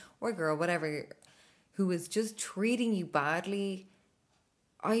really, or girl, whatever, who is just treating you badly,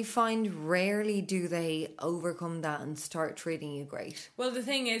 I find rarely do they overcome that and start treating you great. Well, the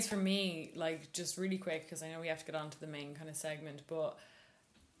thing is, for me, like, just really quick, because I know we have to get on to the main kind of segment, but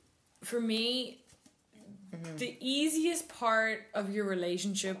for me, the easiest part of your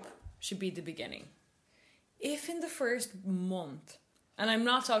relationship should be the beginning. If in the first month, and I'm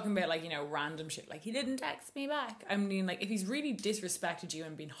not talking about, like, you know, random shit, like, he didn't text me back. I mean, like, if he's really disrespected you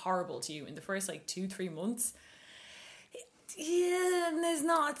and been horrible to you in the first, like, 2-3 months, yeah, it's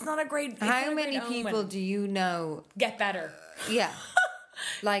not a great... How many people do you know... Get better. Yeah.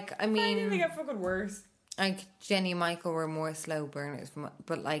 Like, I mean... I think they get fucking worse. Like, Jenny and Michael were more slow burners,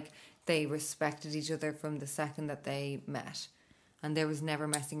 but, like, they respected each other from the second that they met. And there was never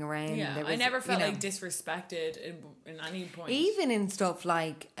messing around. Yeah, there was, I never felt like disrespected in any point. Even in stuff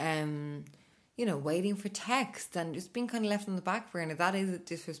like, waiting for text and just being kind of left on the back burner. That is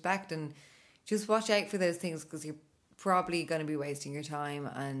disrespect. And just watch out for those things because you're probably going to be wasting your time.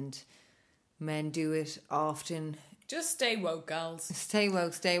 And men do it often. Just stay woke, girls. Stay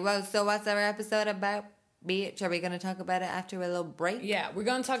woke, stay woke. So what's our episode about, bitch? Are we going to talk about it after a little break? Yeah, we're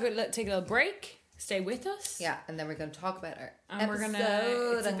going to take a little break. Stay with us. Yeah, and then we're going to talk about our and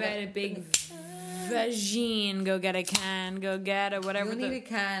episode. It's about a big vagine. Go get a can. Go get a whatever. You need a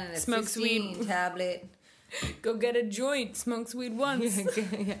can and a smoke cysteine tablet. Go get a joint. Smoke weed once.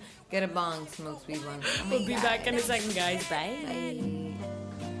 Get a bong. Smoke weed once. Oh we'll be back in a second, guys. Bye. Bye.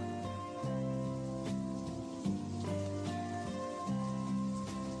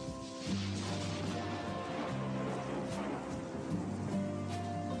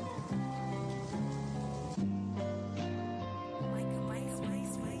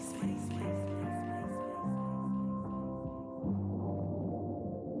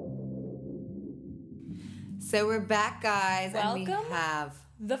 So we're back, guys, and we have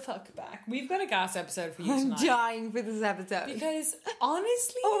the fuck back. We've got a gas episode for you I'm tonight. dying for this episode Because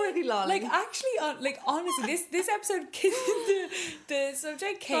honestly, already lolling. Honestly, this episode, the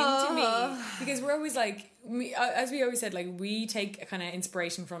subject came to me because we're always like, as we always said, like we take a kind of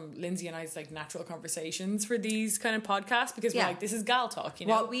inspiration from Lindsay and I's like natural conversations for these kind of podcasts because we're like, this is gal talk, you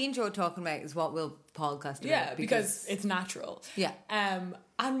know. What we enjoy talking about is what we'll podcast about. Yeah, because it's natural. Yeah.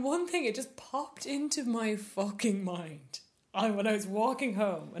 And one thing, it just popped into my fucking mind when I was walking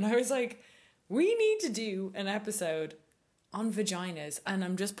home, and I was like, we need to do an episode on vaginas, and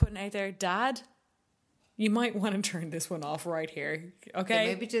I'm just putting out there, Dad, you might want to turn this one off right here, okay?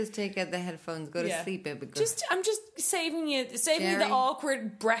 Maybe just take out the headphones, go to sleep, baby. I'm just saving you the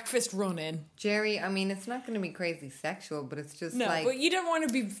awkward breakfast run-in. Jerry, I mean, it's not going to be crazy sexual, but it's just but you don't want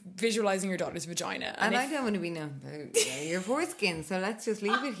to be visualizing your daughter's vagina. And I don't want to be your foreskin, so let's just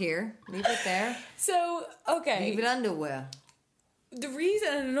leave it here. Leave it there. So, okay. Leave it underwear.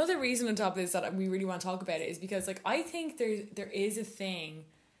 Another reason on top of this that we really want to talk about it is because, like, I think there is a thing,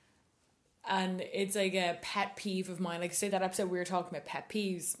 and it's like a pet peeve of mine. Like, say that episode we were talking about pet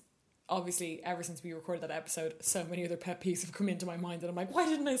peeves. Obviously, ever since we recorded that episode, so many other pet peeves have come into my mind that I'm like, why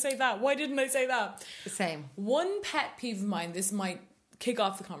didn't I say that? Why didn't I say that? Same. One pet peeve of mine, this might kick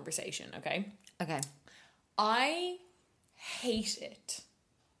off the conversation, okay? Okay. I hate it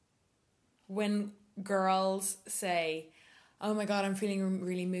when girls say, oh my God, I'm feeling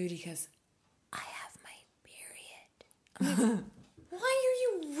really moody because I have my period. I'm like, why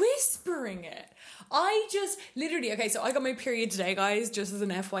are you whispering it? I just literally, okay, so I got my period today, guys, just as an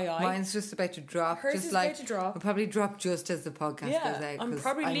FYI. Mine's just about to drop. Hers just is like, about to drop. It'll probably drop just as the podcast goes out. I'm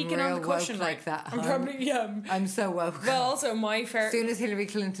probably leaking on the cushion like that. I'm probably, I'm so woke. Well, also my as soon as Hillary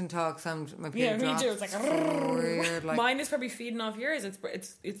Clinton talks, my period drops. Me too. It's like, weird, like, mine is probably feeding off yours.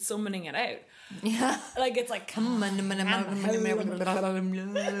 It's summoning it out. Yeah. Like, it's like, come on.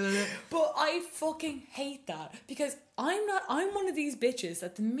 But I fucking hate that because I'm one of these bitches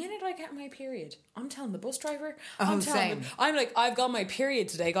that the minute I get my period, I'm telling the bus driver, I'm like, I've got my period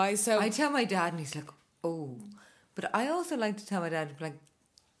today, guys. So I tell my dad and he's like, oh, but I also like to tell my dad, like,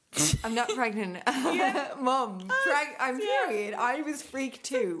 I'm not pregnant. Mum, I'm period. I was freaked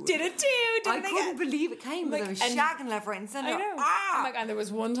too. Did it too. I couldn't believe it came, but I was shagging left, right and centre. I know. Oh my God, there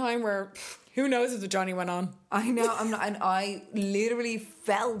was one time where who knows if the Johnny went on. I know, I'm not, and I literally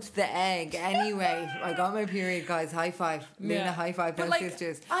felt the egg anyway. I got my period, guys. High five. Lena, high five, my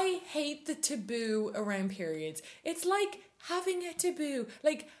sisters. I hate the taboo around periods. It's like having a taboo.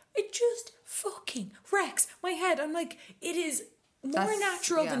 Like, it just fucking wrecks my head. I'm like, it is more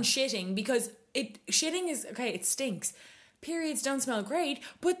natural than shitting because shitting is, okay, it stinks. Periods don't smell great,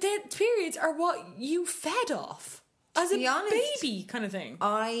 but then periods are what you fed off as a baby kind of thing.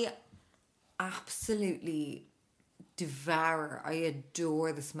 I absolutely I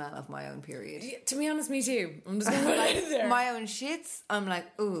adore the smell of my own period. Yeah, to be honest, me too. I'm just going to put it there. My own shits, I'm like,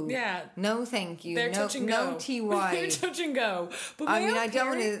 ooh, yeah, no, thank you. They're touch and go. No TY. They're touch and go. But I mean, I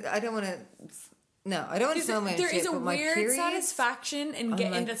don't want to. No, I don't want to smell my own shit. There is a weird satisfaction in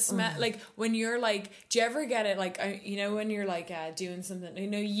getting the smell. Like when you're like, do you ever get it? Like, you know, when you're like doing something. You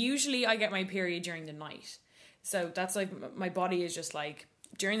know, usually I get my period during the night, so that's like my body is just like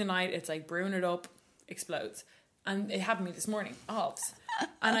during the night. It's like brewing it up, explodes. And it happened to me this morning. And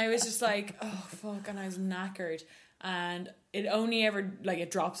I was just like, oh, fuck. And I was knackered. And it only ever, like,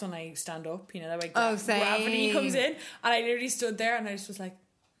 it drops when I stand up. You know, that like gravity comes in. And I literally stood there and I just was like,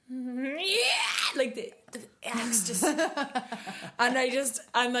 yeah. Like, ecstasy. And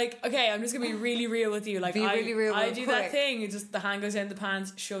I'm like, okay, I'm just gonna be really real with you. Like, Be really real I real do quick. that thing. It's just the hand goes down the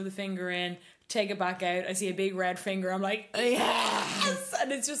pants, show the finger in, take it back out. I see a big red finger. I'm like, yes,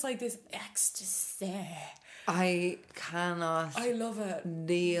 and it's just like this ecstasy. I cannot I love it.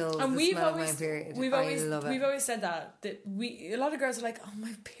 deal with And the we've smell of always, my period. we've I always, love it. we've always said that a lot of girls are like, oh,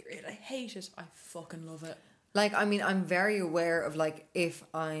 my period, I hate it. I fucking love it. Like, I mean, I'm very aware of, like, if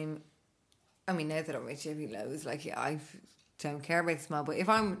I'm... I mean, now that I'm with Jimmy Lowe's, like, yeah, I don't care about the smell. But if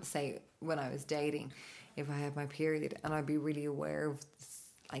I'm, say, when I was dating, if I had my period, and I'd be really aware of, this,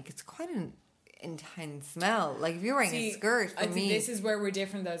 like, it's quite an intense smell. Like, if you're wearing a skirt, I for think me... this is where we're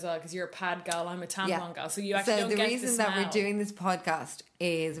different though as well, because you're a pad gal, I'm a tampon gal, so you actually don't the get reason the that we're smell. doing this podcast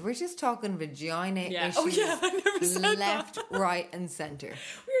is we're just talking vagina Yeah. issues. Oh, yeah, I never said left, that. right, and centre. We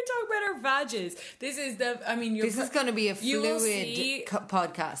were talking about our vages. This is This is going to be a you will fluid see-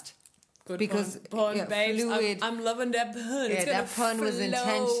 podcast. Good because, pun, yeah, babes. fluid. I'm loving that pun. Yeah, It's gonna that pun was flow.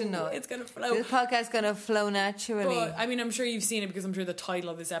 intentional. It's gonna flow. This podcast is going to flow naturally. But I mean, I'm sure you've seen it because I'm sure the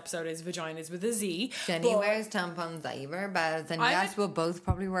title of this episode is "Vaginas with a Z." Jenny but wears tampons, I wear bads, and I yes, would- we'll both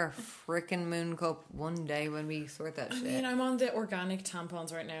probably wear a frickin' moon cup one day when we sort that I shit. mean, I'm on the organic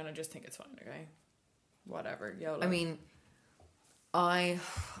tampons right now, and I just think it's fine. Okay, whatever. YOLO. I mean,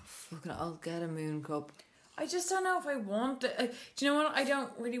 I'll get a moon cup. I just don't know if I want it. Do you know what I don't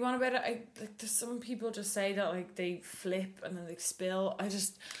really want about it? There's some people just say that like they flip and then they spill.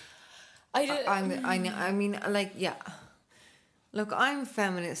 I mean, like, yeah. Look, I'm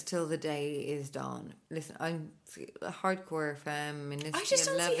feminist till the day is dawn. Listen, I'm a hardcore feminist. I just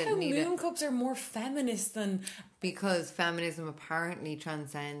don't see how moon cups are more feminist than. Because feminism apparently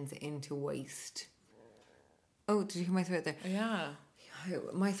transcends into waste. Oh, did you hear my throat there? Yeah.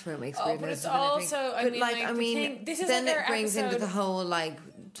 My throat makes Oh, weird but it's noises when I drink. also, I But, mean, like, like, I the mean, thing- this is then like it our brings into episode- the whole, like,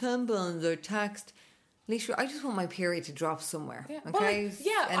 tampons or taxed. Literally, I just want my period to drop somewhere. Yeah. Okay? Well,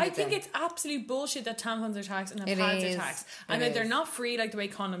 yeah, I think Anything. it's absolute bullshit that tampons are taxed and that It pads is. are taxed. It And that they're is. not free like the way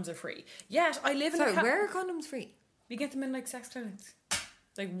condoms are free. Yet, I live in Sorry, a... where are condoms free? You get them in like sex clinics.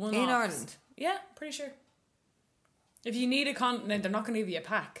 Like one In Ireland? Yeah, pretty sure. If you need a condom, they're not going to give you a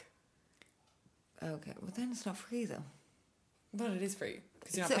pack. Okay, well then it's not free though. But it is free.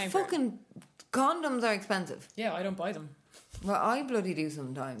 Because you're It's not a paying for it. fucking condoms are expensive. Yeah, I don't buy them. Well, I bloody do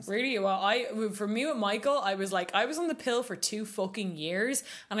sometimes. Really? Well, for me with Michael, I was on the pill for 2 fucking years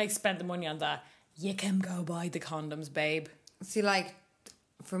and I spent the money on that. You can go buy the condoms, babe. See, like,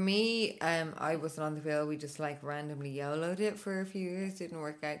 for me, I wasn't on the pill. We just, like, randomly YOLO'd it for a few years. Didn't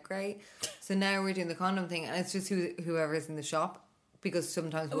work out great. So now we're doing the condom thing, and it's just whoever's in the shop, because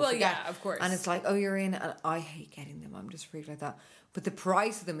sometimes we'll Well, forget. yeah, of course. And it's like, oh, you're in, and I hate getting them. I'm just freaked like that. But the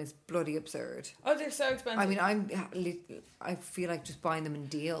price of them is bloody absurd. Oh, they're so expensive. I mean, I feel like just buying them in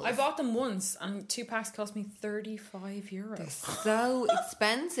deals. I bought them once and 2 packs cost me €35. They're so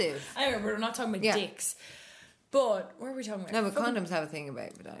expensive. Anyway, we're not talking about Yeah. dicks. But what are we talking about? No, but condoms have a thing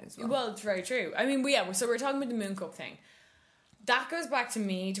about vaginas as well. Well, it's very true. I mean, so we're talking about the moon cup thing. That goes back to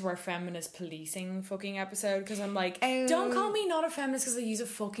me, to our feminist policing fucking episode, because I'm like, Oh. don't call me not a feminist because I use a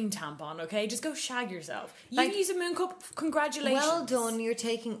fucking tampon, okay? Just go shag yourself. You Like, use a moon cup, congratulations. Well done, you're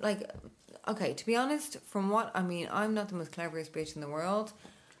taking, like, okay, to be honest, from what, I mean, I'm not the most cleverest bitch in the world,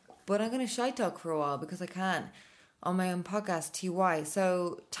 but I'm going to shy talk for a while because I can on my own podcast, TY.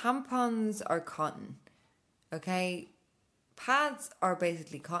 So, tampons are cotton, okay? Pads are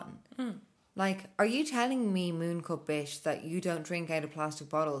basically cotton. Like, are you telling me, moon cup bitch, that you don't drink out of plastic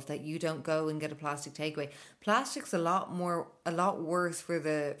bottles, that you don't go and get a plastic takeaway? Plastic's a lot worse for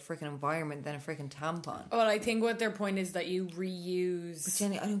the freaking environment than a freaking tampon. Well, I think what their point is that you reuse. But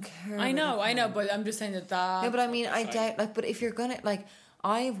Jenny, I don't care. I know, about but I'm just saying that. Yeah, but I mean, I doubt, like, but if you're gonna, like,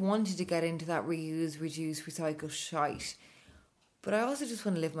 I've wanted to get into that reuse, reduce, recycle shite, but I also just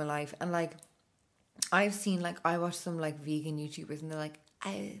want to live my life, and, like, I've seen, like, I watch some, like, vegan YouTubers, and they're like,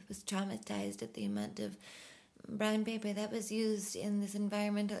 I was traumatized at the amount of brown paper that was used in this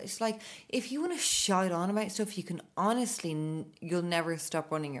environment. It's like, if you want to shout on about stuff, you can honestly, you'll never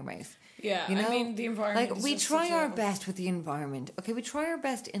stop running your mouth. Yeah, You know? I mean, the environment Like, is we just try such our a- best with the environment. Okay, we try our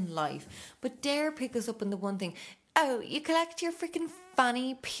best in life. But dare pick us up on the one thing. Oh, you collect your freaking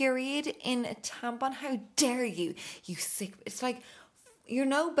fanny period in a tampon? How dare you? You sick... It's like... You're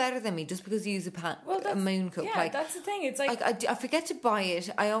no better than me just because you use a moon cup. Yeah, like, that's the thing. It's like I forget to buy it.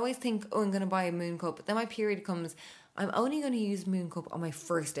 I always think, oh, I'm going to buy a moon cup. But then my period comes. I'm only going to use moon cup on my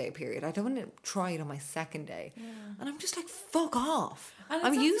first day of period. I don't want to try it on my second day. And I'm just like, fuck off. and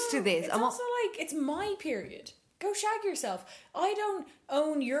I'm it's used to also- this. It's also like, it's my period. Go shag yourself. I don't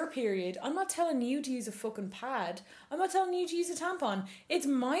own your period. I'm not telling you to use a fucking pad. I'm not telling you to use a tampon. It's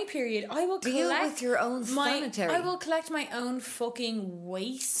my period. I will Deal collect with your own sanitary. I will collect my own fucking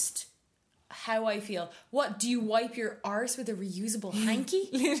waste. How I feel. What, do you wipe your arse with a reusable hanky?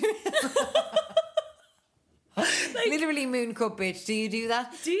 Literally moon cup, bitch. Do you do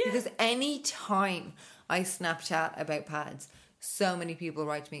that? Do you? Because any time I Snapchat about pads, so many people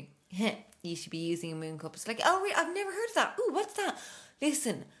write to me, you should be using a moon cup. It's like, oh, wait, I've never heard of that. Ooh, what's that?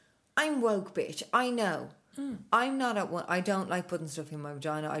 Listen, I'm woke, bitch. I know. I'm not at one. I don't like putting stuff in my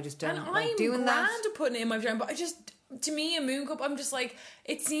vagina. I just don't And like I'm doing grand that. to putting it in my vagina, but to me, a moon cup, I'm just like,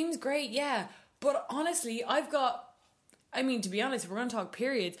 it seems great, yeah. But honestly, to be honest, if we're going to talk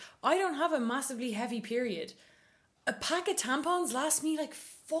periods, I don't have a massively heavy period. A pack of tampons lasts me like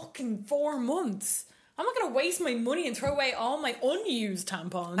fucking 4 months. I'm not going to waste my money and throw away all my unused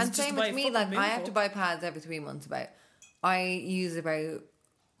tampons. And just to same buy with a me, fucking like moon I have cup. to buy pads every 3 months. I use about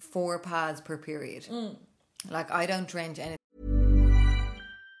 4 pads per period. Like I don't drench anything.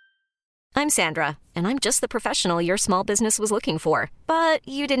 I'm Sandra, and I'm just the professional your small business was looking for. But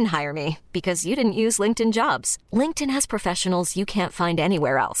you didn't hire me because you didn't use LinkedIn Jobs. LinkedIn has professionals you can't find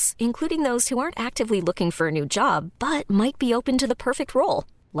anywhere else, including those who aren't actively looking for a new job, but might be open to the perfect role,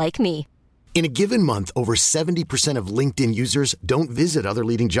 like me. In a given month, over 70% of LinkedIn users don't visit other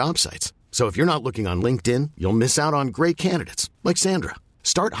leading job sites. So if you're not looking on LinkedIn, you'll miss out on great candidates like Sandra.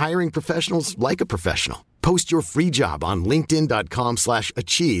 Start hiring professionals like a professional. Post your free job on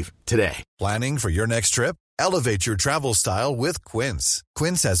linkedin.com/achieve today. Planning for your next trip? Elevate your travel style with Quince.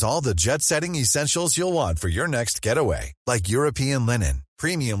 Quince has all the jet-setting essentials you'll want for your next getaway, like European linen,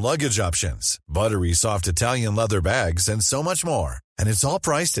 premium luggage options, buttery soft Italian leather bags, and so much more. And it's all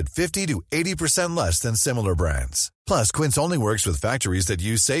priced at 50 to 80% less than similar brands. Plus, Quince only works with factories that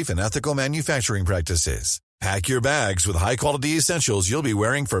use safe and ethical manufacturing practices. Pack your bags with high-quality essentials you'll be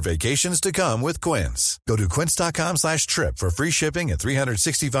wearing for vacations to come with Quince. Go to quince.com/trip for free shipping and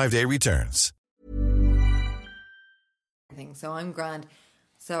 365-day returns. So I'm grand.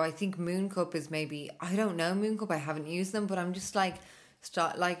 So I think moon cup is maybe, I don't know, moon cup, I haven't used them, but I'm just like,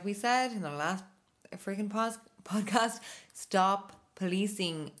 like we said in the last freaking podcast, stop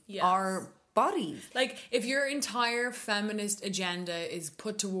policing Yes. our bodies. Like, if your entire feminist agenda is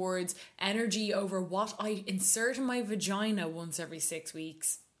put towards energy over what I insert in my vagina once every 6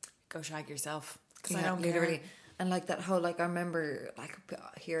 weeks, go shag yourself. Because I don't literally. care. And like that whole, like I remember like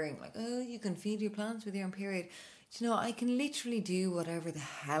hearing like, oh, you can feed your plants with your own period. Do you know, I can literally do whatever the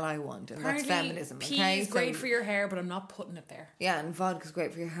hell I want, and Apparently, that's feminism. pee Okay, is great for your hair, but I'm not putting it there. Yeah, and vodka's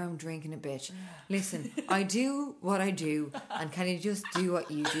great for your hair. I'm drinking it, bitch. Listen, I do what I do, and can you just do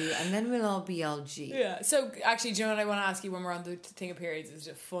what you do, and then we'll all be LG. Yeah. So, actually, do you know what I want to ask you when we're on the thing of periods? Is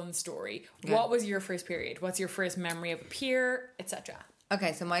a fun story. Yeah. What was your first period? What's your first memory of a peer, etc.?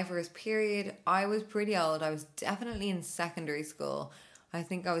 Okay, so my first period, I was pretty old. I was definitely in secondary school. I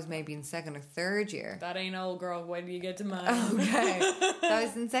think I was maybe in second or third year. That ain't old, girl. When do you get to mine? Okay. So I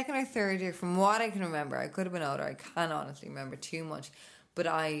was in second or third year from what I can remember. I could have been older. I can't honestly remember too much. But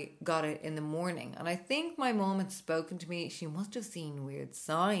I got it in the morning. And I think my mum had spoken to me. She must have seen weird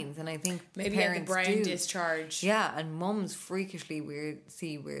signs. And I think Maybe you had the parents brown do. discharge. Yeah, and mums freakishly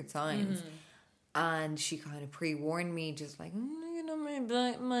see weird signs. And she kind of pre-warned me, just like, you know, maybe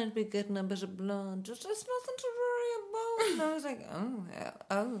I might be getting a bit of blood. Just there's nothing to worry about. And I was like, oh, yeah,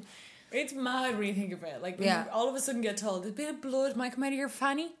 oh. It's mad when you think of it. Like, when Yeah. you all of a sudden get told, a bit of blood might come out of your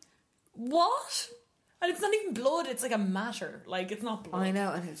fanny. What? And it's not even blood, it's like a matter. Like, it's not blood. I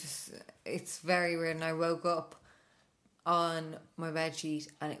know, and it's very weird. And I woke up on my bed sheet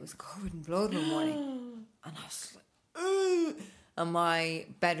and it was covered in blood one morning. And I was like, ugh. And my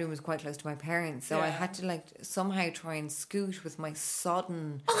bedroom was quite close to my parents, so I Yeah. had to like somehow try and scoot with my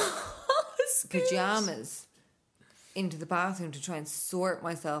sodden Scoot. pajamas into the bathroom to try and sort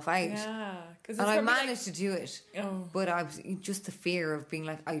myself out. Yeah. 'Cause it's And I probably managed to do it. Oh. But I was just the fear of being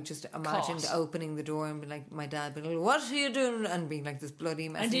like, I just imagined Caught. opening the door and being like, my dad being like, what are you doing? And being like this bloody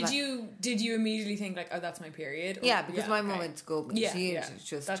mess. And like, did you immediately think like, oh, that's my period? Or- yeah, because my mum okay. had schooled me. Yeah, She yeah. had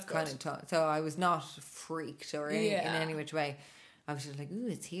just That's kind good. of taught. So I was not freaked or in Yeah. any which way. I was just like, ooh,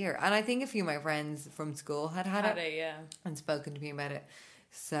 it's here. And I think a few of my friends from school had Had it it, yeah. and spoken to me about it.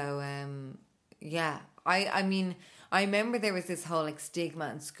 So, yeah. I mean, I remember there was this whole like stigma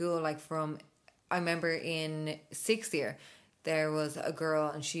in school, like I remember in 6th year, there was a girl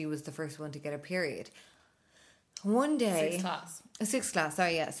and she was the first one to get a period. One day... 6th class. 6th class,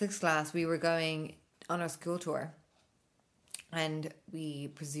 sorry, yeah, 6th class, we were going on our school tour and we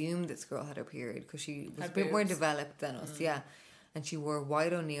presumed this girl had her period because she was Had a bit more boobs. developed than us, yeah. and she wore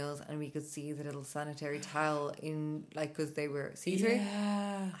white O'Neills, and we could see the little sanitary towel in, like, because they were see-through.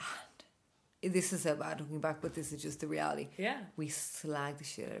 Yeah. This is so bad looking back, but this is just the reality. Yeah. We slagged the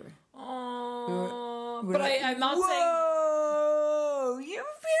shit out of her. Oh, We're but like, I'm not saying. whoa, you have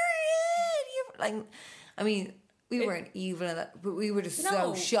a period. Like, I mean, we weren't evil in that, but we were just No,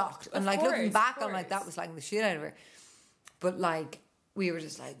 so shocked. And of like course, looking of back, I'm like, course. that was slagging the shit out of her. But like, we were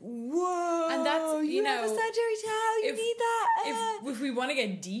just like, whoa, And that's, you have a know, sanitary towel, you need that. If we want to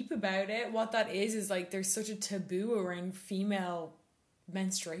get deep about it, what that is like there's such a taboo around female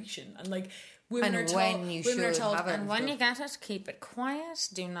menstruation, and like women And are when told, you women are should told, have it and and when you stuff. get it, keep it quiet.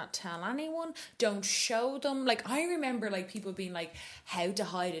 Do not tell anyone. Don't show them. Like I remember, like people being like, "How to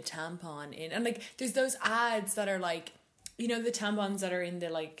hide a tampon in," and like there's those ads that are like, you know, the tampons that are in the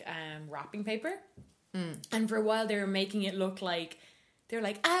like wrapping paper, and for a while they were making it look like. They're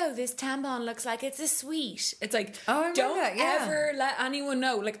like, oh, this tampon looks like it's a sweet. It's like, Oh, I remember don't that, yeah. ever let anyone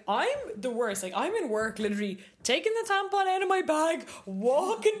know. Like, I'm the worst. Like, I'm in work, literally taking the tampon out of my bag,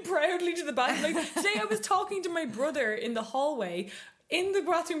 walking proudly to the back. Like, today I was talking to my brother in the hallway, in the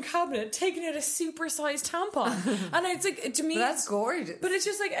bathroom cabinet, taking out a supersized tampon. And it's like, to me, But that's it's- gorgeous. But it's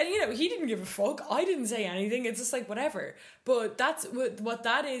just like, and you know, he didn't give a fuck. I didn't say anything. It's just like, whatever. But that's what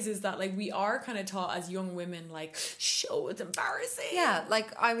that is that like we are kind of taught as young women, like, show it's embarrassing. Yeah, like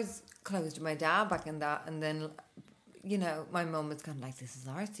I was close to my dad back in that, and then, you know, my mum was kind of like, this is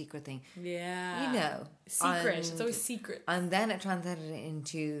our secret thing. Yeah. You know. Secret. And- It's always secret. And then it translated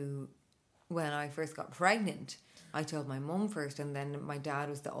into when I first got pregnant. I told my mum first, and then my dad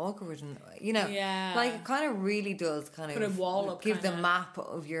was the awkward, and you know, Yeah. like it kind of really does kind Put of a wall up, give the kinda. map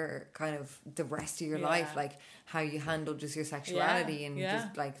of your kind of the rest of your Yeah. life, like how you handle just your sexuality and yeah.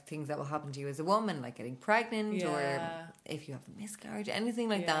 just like things that will happen to you as a woman, like getting pregnant or Yeah. if you have a miscarriage, anything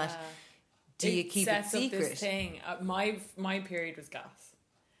like that. Yeah. Do you keep it sets up secret? this thing. My period was gas.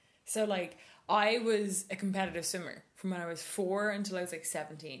 So like I was a competitive swimmer from when I was 4 until I was like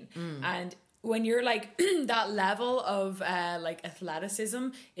 17, and when you're like that level of like athleticism,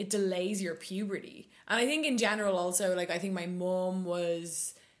 it delays your puberty. And I think in general also, like I think my mum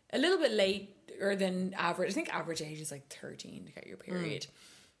was a little bit later than average. I think average age is like 13 to get your period.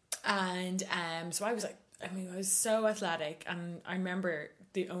 And so I was like, I mean, I was so athletic, and I remember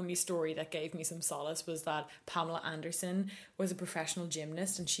the only story that gave me some solace was that Pamela Anderson was a professional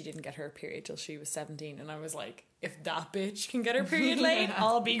gymnast and she didn't get her period till she was 17, and I was like, if that bitch can get her period late,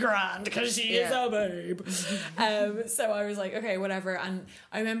 I'll be grand because she is a babe. So I was like, okay, whatever. And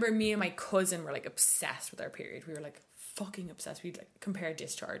I remember me and my cousin were like obsessed with our period. We were like fucking obsessed. We'd like compare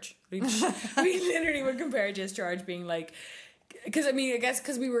discharge. We literally would compare discharge, being like, because I mean, I guess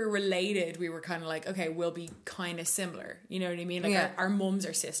because we were related, we were kind of like, okay, we'll be kind of similar. You know what I mean? Like Yeah. our mums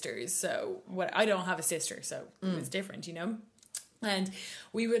are sisters, so what? I don't have a sister, so it's different, you know. And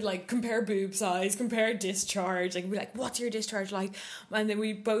we would like compare boob size, compare discharge. Like we'd be like, what's your discharge like? And then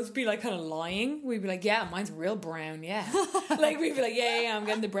we'd both be like kind of lying. We'd be like, yeah, mine's real brown, yeah. Like we'd be like, yeah, I'm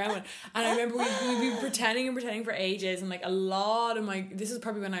getting the brown one. And I remember we'd be pretending for ages. And like a lot of this is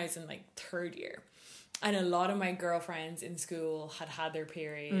probably when I was in like 3rd year. And a lot of my girlfriends in school had their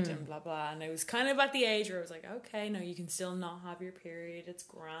period and blah, blah. And I was kind of at the age where I was like, okay, no, you can still not have your period. It's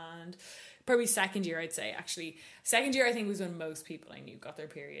grand. Probably 2nd year, I'd say, actually. 2nd year, I think, was when most people I knew got their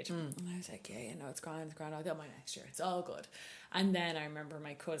period. And I was like, yeah, no, it's grand. I'll get mine next year. It's all good. And then I remember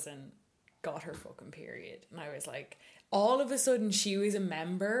my cousin got her fucking period. And I was like, all of a sudden, she was a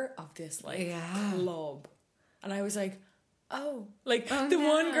member of this, like, club. And I was like, oh, like the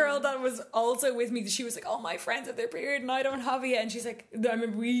one girl that was also with me, she was like, oh, my friends have their period and I don't have it yet. And she's like, I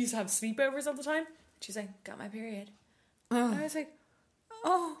remember we used to have sleepovers all the time. She's like, got my period. And I was like,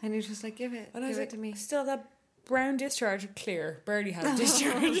 oh. And you're just like, give it And I was like, to me. still that brown discharge, clear, barely had a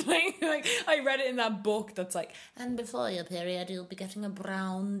discharge. like I read it in that book that's like, and before your period you'll be getting a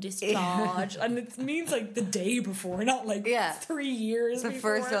brown discharge. And it means like the day before, not like 3 years The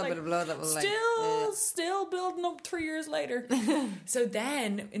before. first little like, bit of blood that was still building up 3 years later. So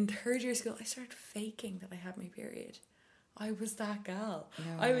then in 3rd year school I started faking that I had my period. I was that gal.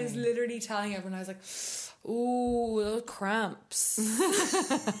 I was literally telling everyone, I was like, ooh, little cramps.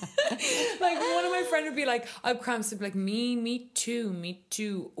 Like one of my friends would be like, I have cramps. They'd be like, me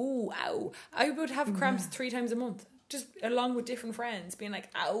too. Ooh, ow. I would have cramps 3 times a month. Just along with different friends being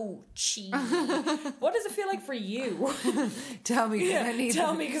like, ouchie. What does it feel like for you? Tell me, 'cause I need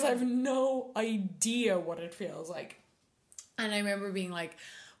Tell it. me, because I have no idea what it feels like. And I remember being like,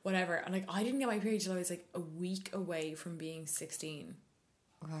 whatever. And like, I didn't get my period till I was like a week away from being 16.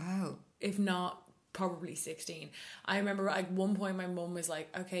 Wow. If not, probably 16. I remember at one point my mum was like,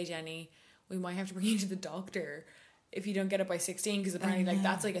 okay, Jenny, we might have to bring you to the doctor if you don't get it by 16, because apparently like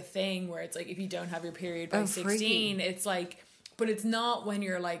that's like a thing where it's like if you don't have your period by 16, freaky. it's like, but it's not when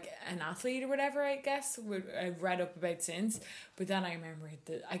you're like an athlete or whatever, I guess. I've read up about since. But then I remember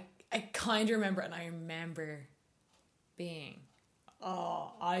that I kind of remember, and I remember being,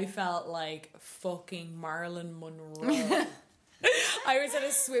 I felt like fucking Marilyn Monroe. I was at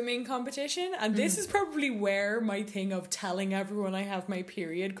a swimming competition, and this is probably where my thing of telling everyone I have my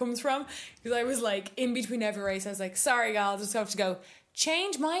period comes from, because I was like, in between every race, I was like, sorry, I'll just have to go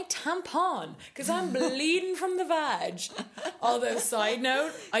change my tampon because I'm bleeding from the vag. Although, side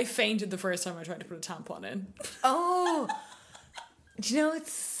note, I fainted the first time I tried to put a tampon in. Oh, do you know,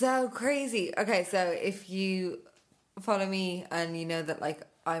 it's so crazy. Okay, so if you follow me and you know that like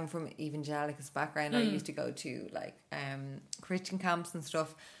I'm from evangelicals background, I used to go to like Christian camps and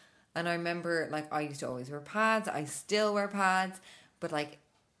stuff, and I remember like I used to always wear pads. I still wear pads, but like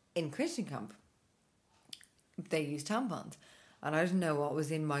in Christian camp they use tampons, and I didn't know what was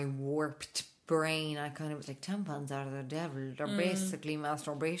in my warped brain. I kind of was like, tampons are the devil, they're basically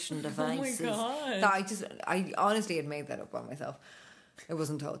masturbation devices. Oh my God. That I honestly had made that up by myself. It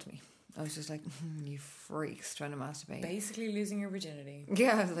wasn't told to me. I was just like, you freaks trying to masturbate. Basically losing your virginity.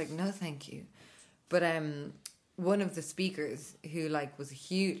 Yeah, I was like, no, thank you. But one of the speakers who like was a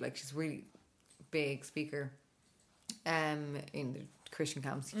huge, like she's a really big speaker, in the Christian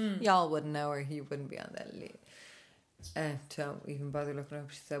camps. Y'all wouldn't know her. You wouldn't be on that list. Don't even bother looking her up.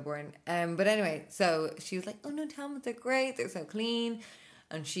 She's so boring. But anyway, so she was like, oh no, tampons are great. They're so clean.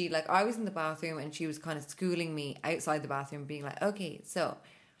 And she like, I was in the bathroom and she was kind of schooling me outside the bathroom, being like, okay, so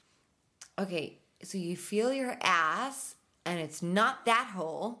you feel your ass and it's not that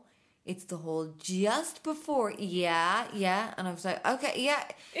hole, it's the hole just before. Yeah. And I was like, okay, yeah.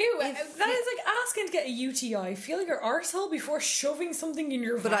 Ew, that is like asking to get a UTI. Feel your arsehole before shoving something in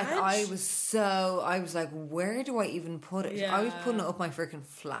your But vag. I was like, where do I even put it? Yeah. I was putting it up my freaking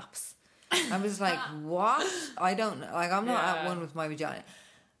flaps. I was like, what? I don't know. Like, I'm not at one with my vagina.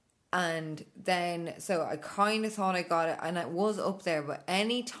 And then, so I kind of thought I got it, and it was up there, but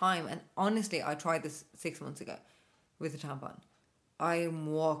any time, and honestly, I tried this 6 months ago with a tampon. I'm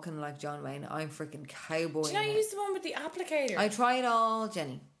walking like John Wayne. I'm freaking cowboy. Did I use the one with the applicator? I try it all,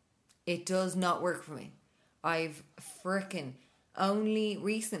 Jenny. It does not work for me. I've freaking only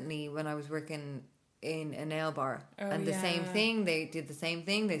recently, when I was working in a nail bar, and the same thing, they did the same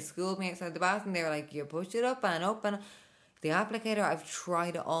thing. They schooled me outside the bathroom. They were like, you push it up and up and the applicator. I've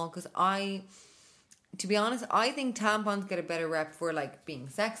tried it all because to be honest, I think tampons get a better rep for like being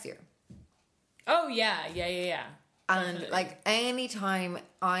sexier. Oh yeah. And Definitely. like anytime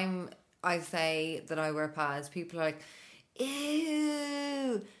I say that I wear pads, people are like,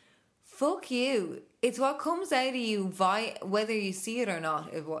 ew, fuck you. It's what comes out of you whether you see it or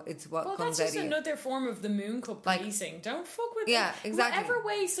not. It's what Well, comes that's out just of you. another form of the moon cup Like- policing. Don't fuck with Yeah, exactly. Whatever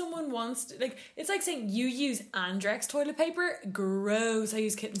way someone wants to, like, it's like saying you use Andrex toilet paper. Gross. I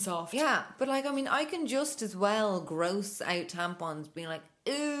use Kitten Soft. Yeah, but like, I mean, I can just as well gross out tampons being like,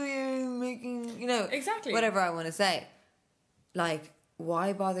 ooh, you're making, Exactly. whatever I want to say. Like,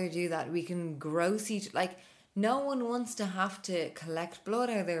 why bother do that? We can gross each, like, no one wants to have to collect blood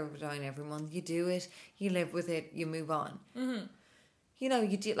out of their vagina every month. You do it, you live with it, you move on. Mm-hmm.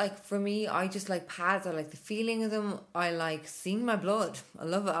 You do, like, for me, I just like pads. I like the feeling of them. I like seeing my blood. I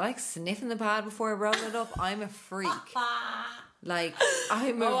love it. I like sniffing the pad before I roll it up. I'm a freak. Like,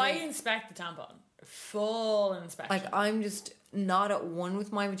 I inspect the tampon. Full inspection. like, I'm just not at one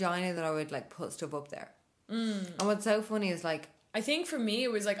with my vagina that I would like put stuff up there. And what's so funny is like, I think for me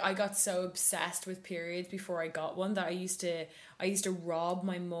it was like I got so obsessed with periods before I got one that I used to rob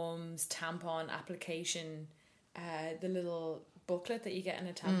my mum's tampon application, the little booklet that you get in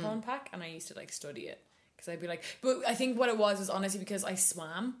a tampon pack, and I used to like study it because I'd be like, but I think what it was honestly because I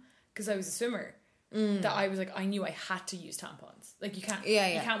swam, because I was a swimmer, that I was like, I knew I had to use tampons. Like you can't, you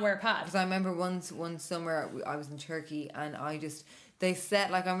can't wear a pad. because I remember one summer I was in Turkey and they said,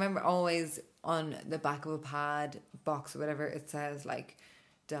 like, I remember always on the back of a pad box or whatever, it says like,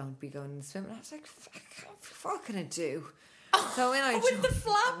 don't be going to swim. And I was like, what can I do? So when I With the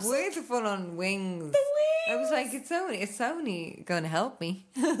flaps? with the full on wings, I was like, it's only going to help me.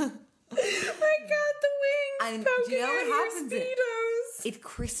 Oh my god, the wings! And do you know what happens? Speedos. It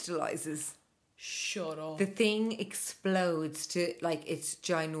crystallizes. Shut up. The thing explodes to like it's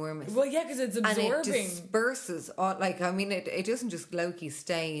ginormous. Well, yeah, because it's and absorbing. it disperses. Like, I mean, it doesn't just low-key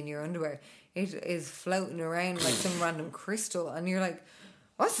stay in your underwear. It is floating around like some random crystal, and you're like,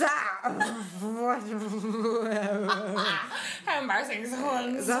 "What's that?" How embarrassing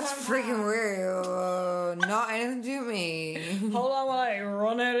someone. That's freaking weird. Not anything to me. Hold on while I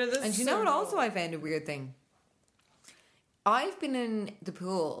run out of this. And do you know what? Also, I found a weird thing. I've been in the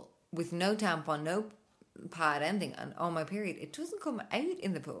pool with no tampon, no pad, anything, and on my period, it doesn't come out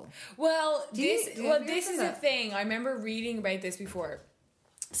in the pool. Well, Do you this is a that? thing. I remember reading about this before.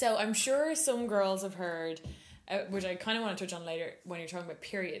 So I'm sure some girls have heard, which I kind of want to touch on later when you're talking about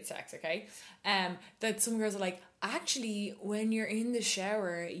period sex, okay? That some girls are like, actually, when you're in the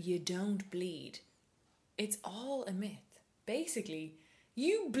shower, you don't bleed. It's all a myth. Basically,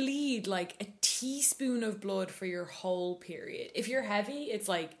 you bleed like a teaspoon of blood for your whole period. If you're heavy, it's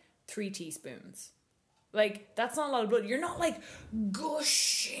like 3 teaspoons. Like, that's not a lot of blood. You're not like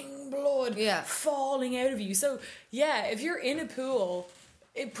gushing blood falling out of you. So, yeah, if you're in a pool,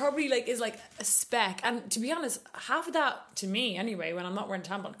 it probably like is like a speck. And to be honest, half of that, to me anyway, when I'm not wearing a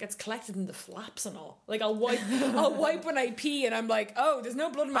tampon, gets collected in the flaps and all. Like, I'll wipe when I pee and I'm like, oh, there's no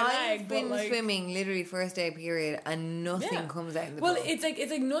blood in my leg. I've been swimming literally first day period and nothing comes out in the pool. Well, it's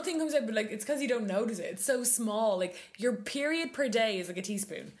like nothing comes out, but like it's because you don't notice it. It's so small. Like, your period per day is like a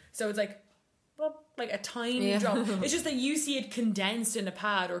teaspoon. So it's like a tiny drop. It's just that you see it condensed in a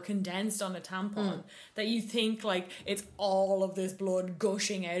pad or condensed on a tampon that you think like it's all of this blood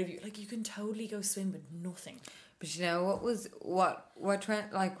gushing out of you. Like, you can totally go swim with nothing. But you know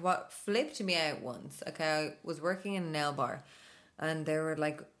what flipped me out once? Okay, I was working in a nail bar, and there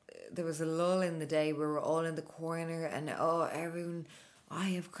was a lull in the day. We were all in the corner, and everyone, I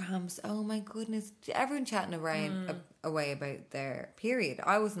have cramps. Oh my goodness, everyone chatting around away about their period.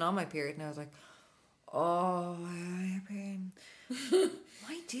 I wasn't on my period, and I was like, oh, I have pain.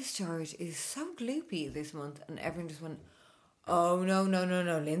 My discharge is so gloopy this month, and everyone just went, oh no,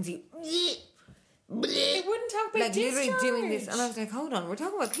 Lindsay. They wouldn't talk about like discharge. Literally doing this, and I was like, hold on, we're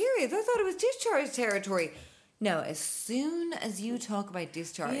talking about periods. I thought it was discharge territory. No, as soon as you talk about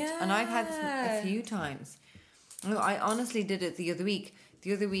discharge, and I've had this a few times. No, I honestly did it the other week.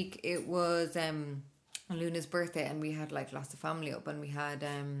 The other week it was Luna's birthday, and we had like lots of family up, and we had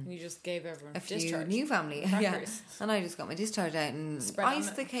you just gave everyone a few discharge. new family, Crackers. and I just got my discharge out and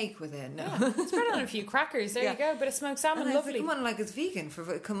iced the cake with it. No, Spread on a few crackers. There you go. Bit of smoked salmon, and lovely. Come on, like it's vegan.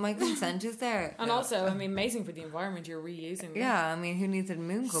 My consent is there. And also, I mean, amazing for the environment. You're reusing. Yeah, I mean, who needs a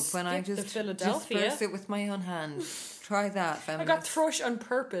moon cup when I Skip the just Philadelphia. disperse it with my own hand? Try that, I feminist. got thrush on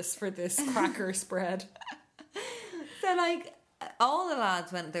purpose for this cracker spread. So like all the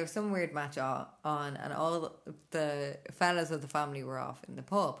lads went, there was some weird match on, and all the fellas of the family were off in the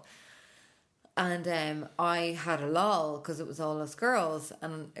pub, and I had a lull because it was all us girls,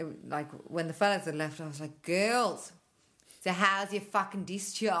 and like when the fellas had left, I was like, girls, so how's your fucking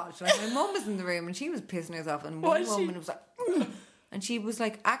discharge? Like, my mum was in the room and she was pissing herself, and one woman was like, and she was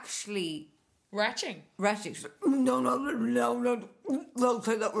like actually Retching. She's like, no, don't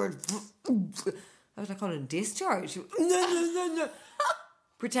say that word. I was like, hold on, discharge? She was, no.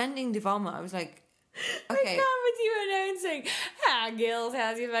 Pretending to vomit. I was like, okay. I can't with you announcing, girls,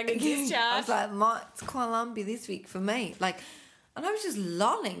 how's your fucking discharge? I was like, it's Kuala this week for me. Like, and I was just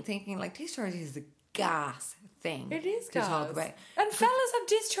lolling, thinking like, discharge is the gas thing. It is to gas. talk about. And fellas have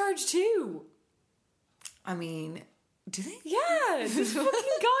discharge too. I mean, do they? Yeah, these fucking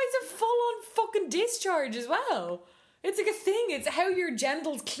guys have full on fucking discharge as well. It's like a thing. It's how your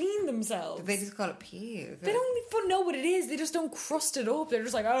genitals clean themselves. They just call it pee. They don't even know what it is. They just don't crust it up. They're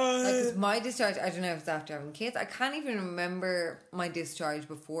just like, oh. Like, 'cause my discharge, I don't know if it's after having kids. I can't even remember my discharge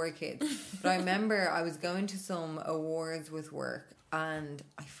before kids. But I remember I was going to some awards with work, and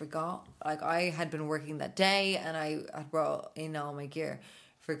I forgot. Like, I had been working that day, and I had brought in all my gear.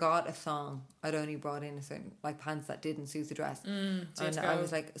 Forgot a song. I'd only brought in a certain, like, pants that didn't suit the dress. And I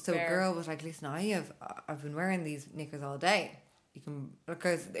was like, so a girl was like, listen, I've been wearing these knickers all day. You can,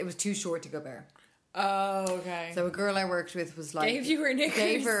 because it was too short to go bare. Oh, okay. So a girl I worked with was like, Gave you her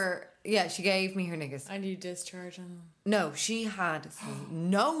knickers? She gave me her knickers. And you discharge on them? No, she had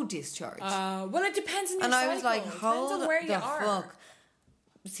no discharge. Well, it depends on your and cycle. I was like, hold on where the you are. fuck.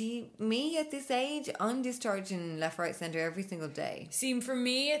 See, me at this age, I'm discharging left, right, centre every single day. See, for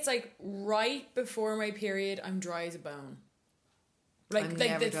me, it's like right before my period, I'm dry as a bone. Like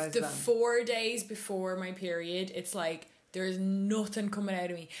the 4 days before my period, it's like there's nothing coming out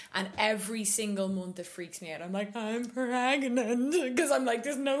of me, and every single month it freaks me out. I'm like, I'm pregnant, because I'm like,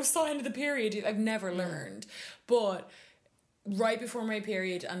 there's no sign of the period. I've never learned, but right before my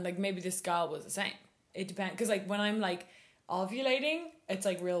period, and like maybe this gal was the same. It depends, because like when I'm like ovulating, it's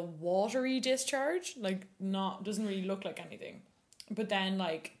like real watery discharge, like doesn't really look like anything. But then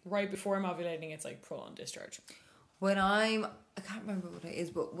like right before I'm ovulating, it's like full on discharge. When I can't remember what it is,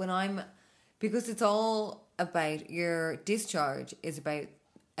 but because it's all about your discharge is about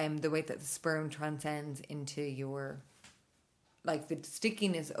the way that the sperm transcends into your like the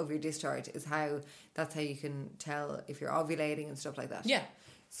stickiness of your discharge is that's how you can tell if you're ovulating and stuff like that. Yeah.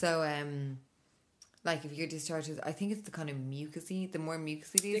 So, like if your discharge is, I think it's the kind of mucusy. The more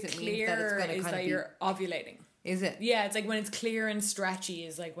mucusy it is, The it means that it's clear going to is kind that of be. you're ovulating. Is it? Yeah, it's like when it's clear and stretchy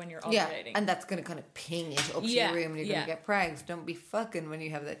is like when you're Yeah, ovulating. and that's going to kind of ping it up to Yeah, your room and you're yeah. going to get pregs. Don't be fucking when you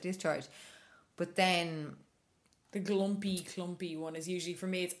have that discharge. But then, The clumpy one is usually, for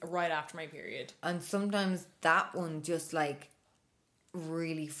me, it's right after my period. and sometimes that one just like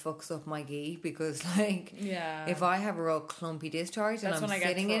really fucks up my gi because like Yeah. if I have a real clumpy discharge and That's I'm when I get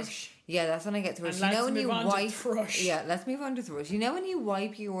sitting thrush. it, yeah, that's when I get thrush. And You know let's when you move on to wipe, thrush. yeah, let's move on to thrush. You know when you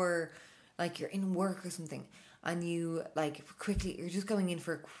wipe your, like you're in work or something and you like quickly, you're just going in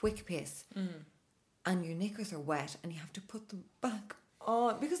for a quick piss and your knickers are wet and you have to put them back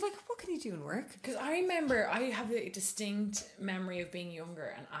on because like what can you do in work? Because I remember, I have a distinct memory of being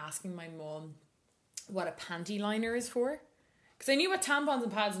younger and asking my mum what a panty liner is for. Because I knew what tampons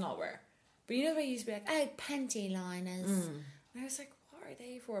and pads and all were. But you know they used to be like, oh, panty liners. And I was like, what are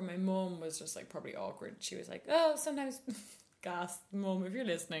they for? My mum was just like probably awkward. She was like, oh, sometimes... Gas, Mum, if you're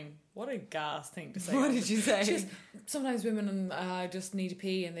listening, what a gas thing to say. What did you say? She was, sometimes women just need to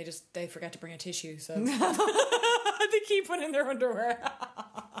pee and they forget to bring a tissue, so they keep one in their underwear.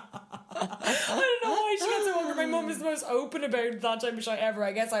 I don't know why she got so awkward. My mum is the most open about that type of shit ever.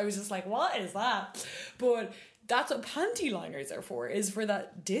 I guess I was just like, what is that? But that's what panty liners are for, is for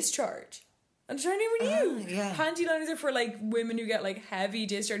that discharge. And I never knew. Yeah. Panty liners are for like women who get like heavy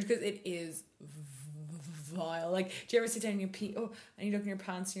discharge because it is vile. Like, do you ever sit down and you pee? Oh, and you look in your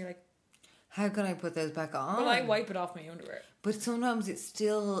pants and you're like, How can I put those back on? well, I wipe it off my underwear. But sometimes it just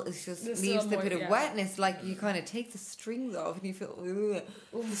There's leaves still the more, bit of yeah. wetness. Like you kind of take the strings off and you feel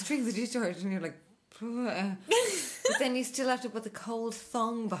the strings are discharged and you're like, but then you still have to put the cold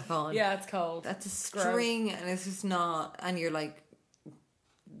thong back on. Yeah, it's cold. That's a Gross. string and it's just not, and you're like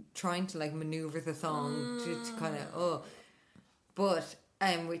trying to like maneuver the thong to kind of but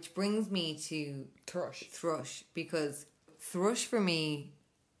which brings me to thrush because thrush for me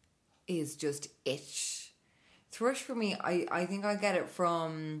is just itch. Thrush for me, I think I get it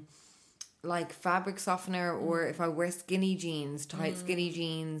from like fabric softener or if I wear skinny jeans, tight skinny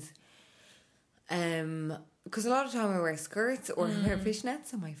jeans. Because a lot of time I wear skirts or I wear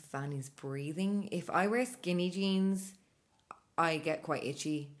fishnets and my fanny's breathing. If I wear skinny jeans, I get quite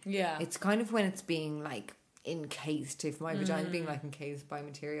itchy. Yeah. It's kind of when it's being like encased, if my vagina being like encased by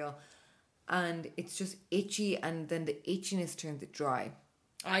material. And it's just itchy and then the itchiness turns it dry.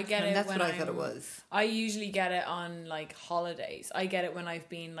 I get And it that's when what I thought it was. I usually get it on like holidays. I get it when I've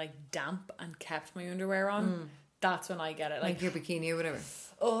been like damp and kept my underwear on. That's when I get it. Like your bikini or whatever.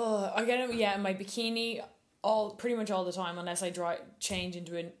 Oh, I get it. Yeah, in my bikini, pretty much all the time, unless I change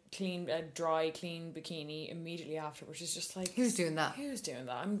into a dry, clean bikini immediately after, which is just like Who's doing that? Who's doing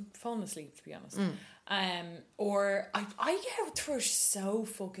that? I'm falling asleep, to be honest. Or I get thrush so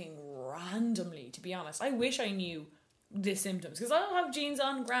fucking randomly, to be honest. I wish I knew the symptoms because I'll have jeans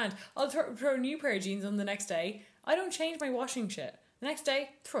on, grand. I'll throw a new pair of jeans on the next day. I don't change my washing shit. The next day,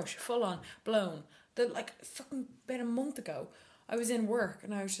 thrush, full on, blown. Like fucking about a month ago, I was in work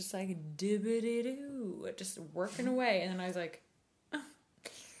and I was just like dibbity-doo, just working away, and then I was like,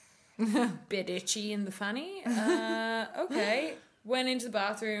 bit itchy in the fanny. Okay. Went into the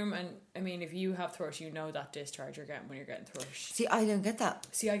bathroom, and I mean, if you have thrush, you know that discharge you're getting when you're getting thrush. See, I don't get that.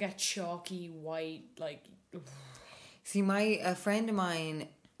 See, I get chalky white, like. See, a friend of mine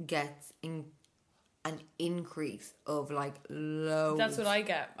gets an increase of like loads. That's what I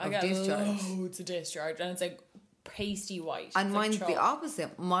get. I of get discharge. loads of discharge, and it's like pasty white. And It's mine's like the chalk.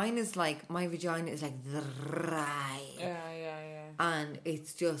 opposite. Mine is like, my vagina is like dry. Yeah. And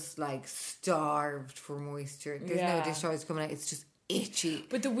it's just like starved for moisture. There's no Yeah. discharge coming out. It's just itchy.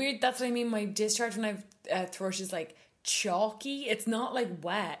 But that's what I mean. My discharge when I've thrush is like chalky. It's not like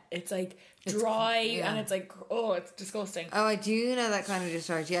wet. It's like dry, and it's like, oh, it's disgusting. Oh, I do know that kind of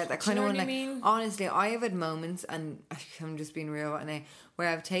discharge. Yeah, that kind you of know one. what I Like, mean? honestly, I have had moments, and I'm just being real right now, where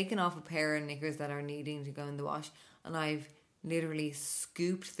I've taken off a pair of knickers that are needing to go in the wash, and I've literally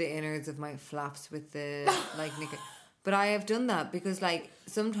scooped the innards of my flaps with the like knicker. But I have done that because, like,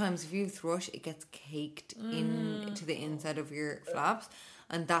 sometimes if you thrush, it gets caked into the inside of your flaps,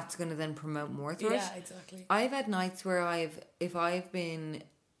 and that's going to then promote more thrush. Yeah, exactly. I've had nights where if I've been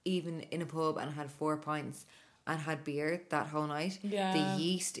even in a pub and had 4 pints and had beer that whole night, the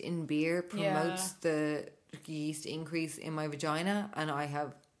yeast in beer promotes the yeast increase in my vagina, and I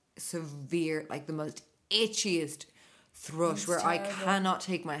have severe, like the most itchiest thrush where I cannot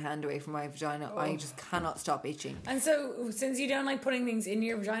take my hand away from my vagina. I just cannot stop itching. And so, since you don't like putting things in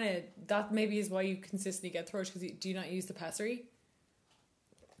your vagina, that maybe is why you consistently get thrush, because do you not use the pessary?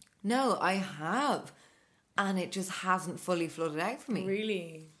 No, I have. And it just hasn't fully flooded out for me.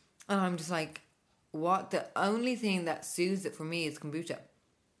 Really? And I'm just like, what? The only thing that soothes it for me is kombucha.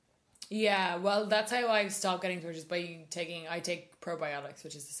 Yeah, well, that's how I've stopped getting thrush, is by I take probiotics,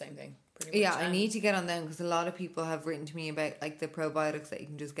 which is the same thing. Pretty much. Yeah, I need to get on them because a lot of people have written to me about like the probiotics that you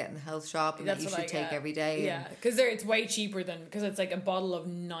can just get in the health shop and that you should take every day. Yeah, because it's way cheaper because it's like a bottle of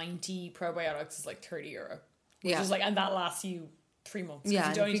 90 probiotics is like €30. Which is like, and that lasts you 3 months.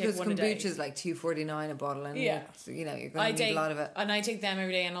 Yeah, you only because take one kombucha is like $2.49 a bottle, and you're going to need a lot of it. And I take them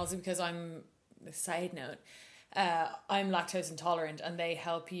every day, and also because I'm a side note. I'm lactose intolerant, and they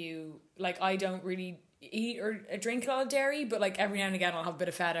help you. Like, I don't really eat or drink a lot of dairy, but like every now and again I'll have a bit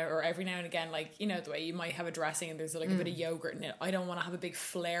of feta, or every now and again, like, you know, the way you might have a dressing and there's like a bit of yogurt in it. I don't want to have a big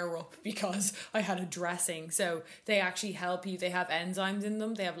flare up because I had a dressing. So they actually help you. They have enzymes in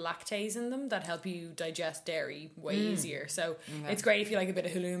them, they have lactase in them that help you digest dairy way easier. So it's great if you like a bit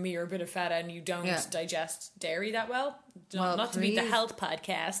of halloumi or a bit of feta and you don't digest dairy that well. Not to be the health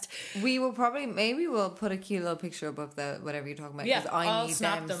podcast. We will maybe we'll put a cute little picture above whatever you're talking about, because I need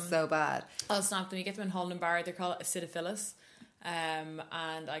them so bad. I'll snap them. You get them in Holland Bar. They're called acidophilus. And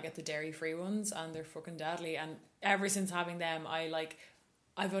I get the dairy free ones, and they're fucking deadly. And ever since having them,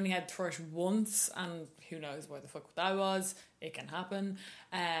 I've only had thrush once, and who knows why the fuck that was. It can happen.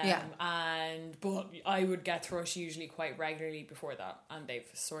 But I would get thrush usually quite regularly before that, and they've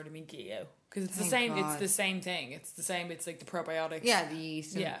sorted me geo. Because it's the same. God. It's the same thing. It's the same. It's like the probiotics. Yeah, the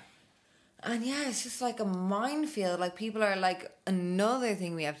yeast. Yeah. And yeah, it's just like a minefield. Like, people are like, another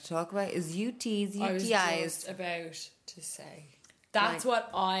thing we have to talk about is UTs, UTIs. I was just about to say that's what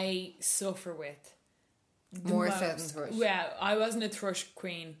I suffer with. More so than thrush. Yeah, I wasn't a thrush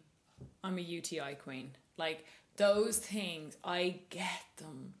queen. I'm a UTI queen. Like, those things, I get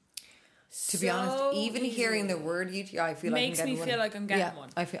them. To be honest, even hearing the word UTI, I feel like I'm getting one. Makes me feel like I'm getting one.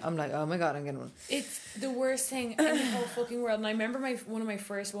 I'm like, oh my God, I'm getting one. It's the worst thing in the whole fucking world. And I remember one of my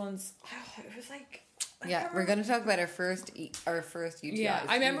first ones. It was like, we're going to talk about our first UTIs. Yeah,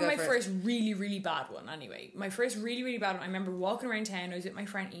 I remember my first really, really bad one. Anyway, my first really, really bad one. I remember walking around town. I was with my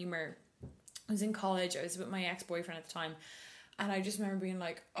friend Emer. I was in college. I was with my ex-boyfriend at the time. And I just remember being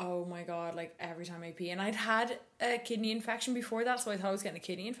like, oh my God, like every time I pee. And I'd had a kidney infection before that, so I thought I was getting a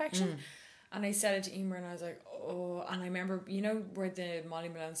kidney infection. And I said it to Emer, and I was like, oh. And I remember, you know where the Molly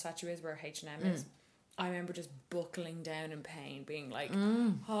Malone statue is, where H&M is? I remember just buckling down in pain, being like,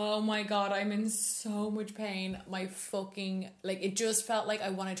 oh my God, I'm in so much pain. My fucking, like, it just felt like I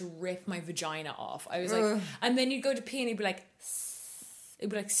wanted to rip my vagina off. I was like, and then you'd go to pee and it'd be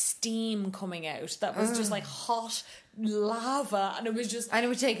like steam coming out. That was just like hot lava, and it was just, and it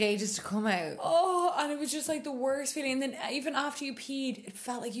would take ages to come out. Oh, and it was just like the worst feeling. And then even after you peed, it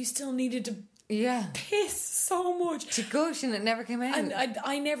felt like you still needed to piss so much to gush, and it never came out. And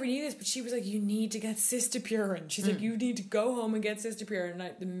I never knew this, but she was like, you need to get Cystopurin. She's like, you need to go home and get Cystopurin.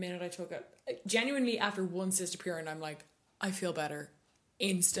 And the minute I took it, genuinely after one Cystopurin, I'm like, I feel better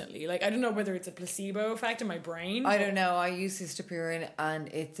instantly. Like, I don't know whether it's a placebo effect in my brain. I don't know. I use Cystopurin, and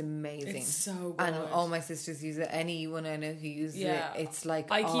it's amazing. It's so good. And all my sisters use it. Anyone I know who uses it, it's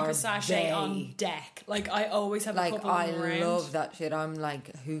like I keep a sachet on deck. Like, I always have a couple of them around. I love that shit. I'm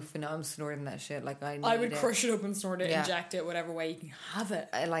like hoofing, I'm snorting that shit. Like, I would crush it up and snort it, inject it, whatever way you can have it.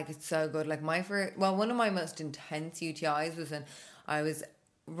 It's so good. Like, one of my most intense UTIs was when I was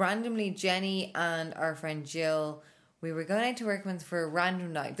randomly, Jenny and our friend Jill, we were going out to work once for a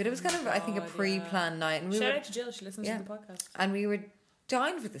random night, but it was kind of, I think, a pre-planned night. And Shout out to Jill, she listens to the podcast. And we were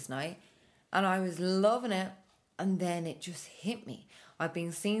dying for this night, and I was loving it, and then it just hit me. I've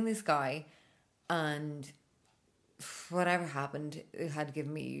been seeing this guy, and whatever happened, it had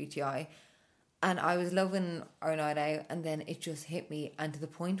given me a UTI, and I was loving our night out, and then it just hit me, and to the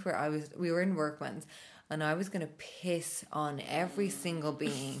point where we were in Workman's, and I was going to piss on every single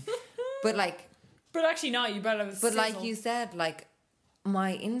being, But actually not, you better have a But sizzle. like you said, like, my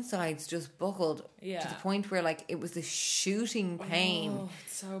insides just buckled to the point where, like, it was the shooting pain. Oh,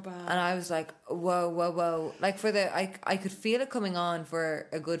 it's so bad. And I was like, whoa. Like, I could feel it coming on for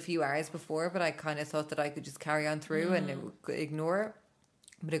a good few hours before, but I kind of thought that I could just carry on through and ignore it.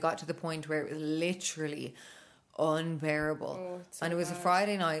 But it got to the point where it was literally unbearable. Oh, it's so and it was bad. a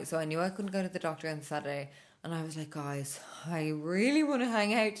Friday night, so I knew I couldn't go to the doctor on Saturday. And I was like, guys, I really want to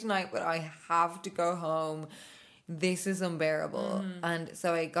hang out tonight, but I have to go home. This is unbearable. And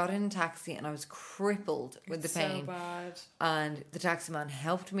so I got in a taxi, and I was crippled with the pain. So bad. And the taxi man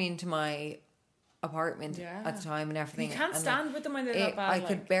helped me into my apartment Yeah. at the time and everything. You can't and, stand with them when they're that bad. I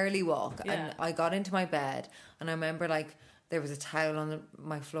could barely walk, Yeah. and I got into my bed, and I remember like there was a towel on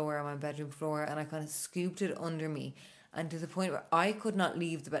my floor, on my bedroom floor, and I kind of scooped it under me, and to the point where I could not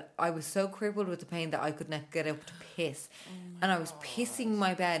leave the bed. I was so crippled with the pain that I could not get up to piss, and I was pissing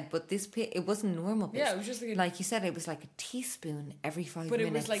my bed. But this it wasn't normal piss. Yeah, it was just like you said, it was like a teaspoon every 5 but minutes.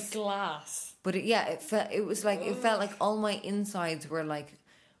 it was like glass. But it felt like all my insides were like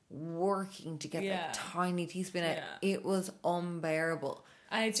working to get that tiny teaspoon out. Yeah. It was unbearable.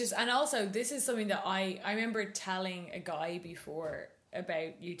 And it's just, and also this is something that I remember telling a guy before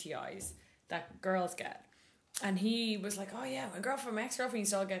about UTIs that girls get. And he was like, oh yeah, my ex-girlfriend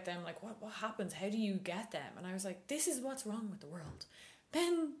used to all get them. Like, what happens? How do you get them? And I was like, this is what's wrong with the world.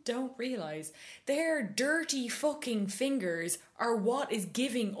 Men don't realise their dirty fucking fingers are what is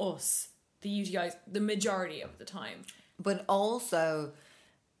giving us the UTIs the majority of the time. But also,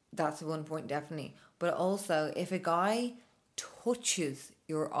 that's one point definitely. But also, if a guy touches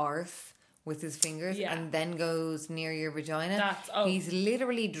your arse with his fingers and then goes near your vagina, he's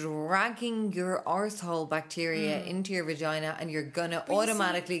literally dragging your arsehole bacteria into your vagina, and you're gonna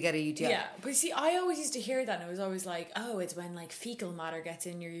automatically get a UTI. Yeah, but see, I always used to hear that, and I was always like, oh, it's when like fecal matter gets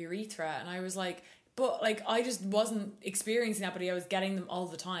in your urethra, and I was like, but like I just wasn't experiencing that, but I was getting them all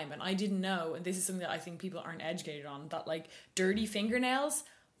the time, and I didn't know, and this is something that I think people aren't educated on, that like dirty fingernails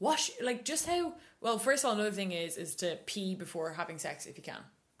wash, like just how, well, first of all, another thing is to pee before having sex if you can.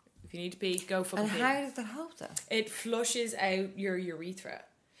 If you need to pee, go fucking pee. And how does that help though? It flushes out your urethra.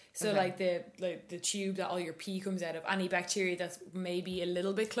 So like the tube that all your pee comes out of, any bacteria that's maybe a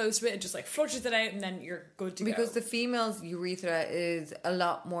little bit close to it, it just like flushes it out, and then you're good to go. Because the female's urethra is a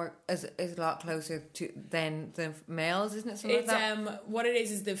lot more is a lot closer to than the male's, isn't it? Something It's like that? What it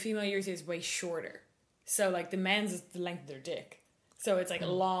is the female urethra is way shorter. So like the men's is the length of their dick. So it's like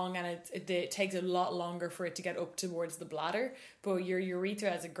long, and it takes a lot longer for it to get up towards the bladder. But your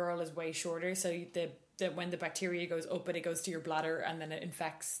urethra as a girl is way shorter. So when the bacteria goes up, it goes to your bladder, and then it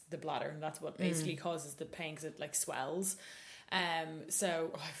infects the bladder, and that's what basically causes the pain, because it like swells.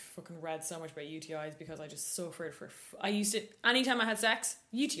 So I fucking read so much about UTIs because I just suffered I used to, anytime I had sex,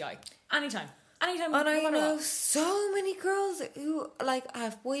 UTI, anytime. And I know so many girls who like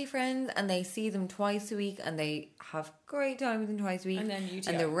have boyfriends and they see them twice a week and they have great time with them twice a week, and then UTI.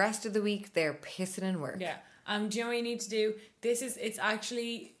 And the rest of the week they're pissing in work. Yeah. Do you know what you need to do? It's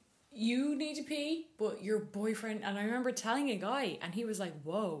actually, you need to pee, but your boyfriend, and I remember telling a guy, and he was like,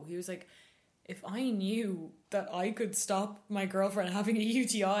 whoa, he was like, if I knew that I could stop my girlfriend having a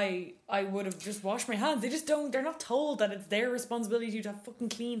UTI, I would have just washed my hands. They just don't, they're not told that it's their responsibility to have fucking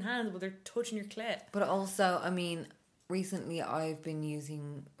clean hands while they're touching your clit. But also, I mean, recently I've been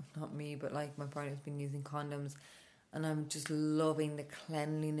using, not me, but like my partner's been using condoms, and I'm just loving the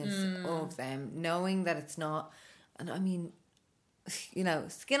cleanliness of them, knowing that it's not, and I mean, you know,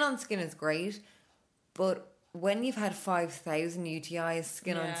 skin on skin is great, but when you've had 5,000 UTIs,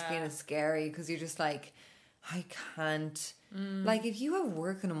 skin on skin is scary, because you're just like, I can't. Like, if you have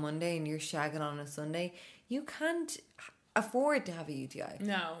work on a Monday and you're shagging on a Sunday, you can't afford to have a UTI.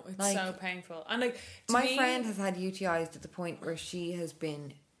 No, it's like, so painful. And like, my friend has had UTIs to the point where she has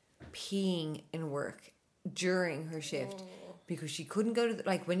been peeing in work during her shift because she couldn't go to the,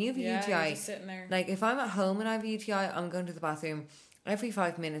 like, when you have a UTI, you're just sitting there. like if I'm at home and I have a UTI, I'm going to the bathroom every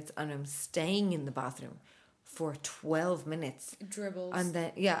 5 minutes, and I'm staying in the bathroom for 12 minutes. Dribbles. And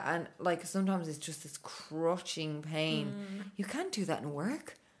then, and like sometimes it's just this crushing pain. You can't do that in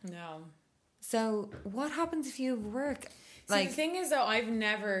work. No. So what happens if you have work? See, the thing is though, I've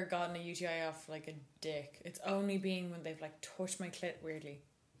never gotten a UTI off like a dick. It's only been when they've like touched my clit weirdly.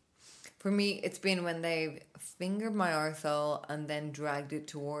 For me, it's been when they've fingered my arsehole and then dragged it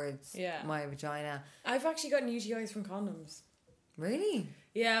towards my vagina. I've actually gotten UTIs from condoms. Really?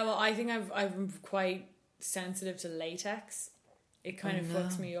 Yeah, well, I think I'm quite sensitive to latex. It kind of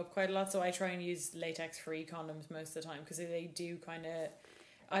fucks me up quite a lot, so I try and use latex-free condoms most of the time, because they do kind of...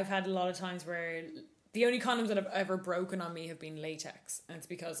 I've had a lot of times where the only condoms that have ever broken on me have been latex, and it's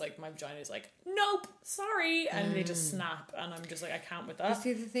because like my vagina is like, nope, sorry, and they just snap, and I'm just like, I can't with that. But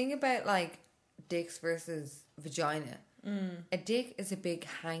see, the thing about like dicks versus vagina, a dick is a big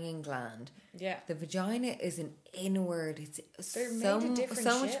hanging gland. Yeah. The vagina is an inward. It's They're so made of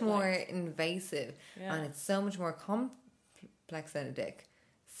different much shit, more like. invasive, Yeah. and it's so much more complex than a dick.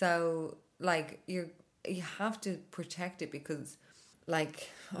 So like you have to protect it, because like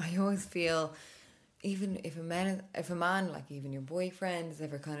I always feel, even if a man like even your boyfriend is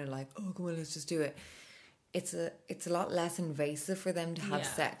ever kind of like, oh come on, let's just do it, it's a lot less invasive for them to have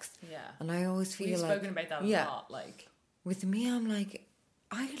sex. Yeah. And I always feel We've like, spoken about that a lot, like. with me, I'm like,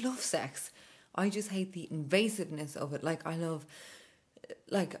 I love sex. I just hate the invasiveness of it. Like, I love,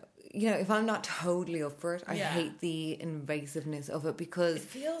 like, you know, if I'm not totally up for it, I hate the invasiveness of it because... It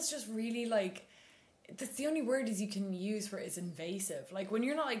feels just really like... That's the only word is you can use for it is invasive. Like, when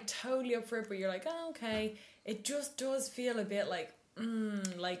you're not, like, totally up for it, but you're like, oh, okay, it just does feel a bit like,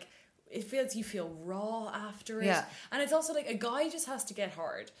 like... It feels you feel raw after it. Yeah. And it's also like a guy just has to get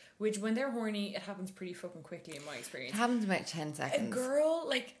hard, which when they're horny, it happens pretty fucking quickly in my experience. It happens in about 10 A seconds. girl,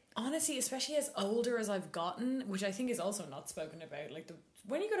 like, honestly, especially as older as I've gotten, which I think is also not spoken about, like,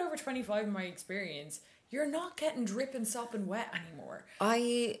 when you get over 25 in my experience, you're not getting drip and sopping wet anymore.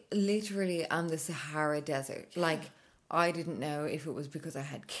 I literally am the Sahara Desert. Like, I didn't know if it was because I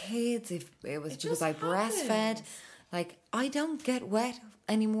had kids, if it was because I breastfed. happens. Like, I don't get wet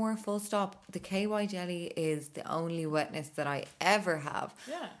anymore, full stop. The KY jelly is the only wetness that I ever have.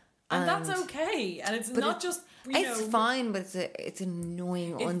 Yeah. And that's okay. And it's not just, it's fine, but it's an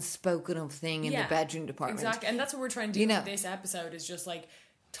annoying, unspoken of thing in the bedroom department. Exactly. And that's what we're trying to do with this episode is just like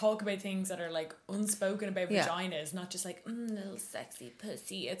talk about things that are like unspoken about vaginas, not just like, little sexy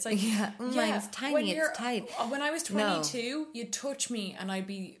pussy. It's like, mine's tiny, it's tight. When I was 22, you'd touch me and I'd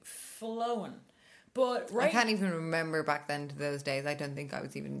be flowing. But I can't even remember back then to those days. I don't think I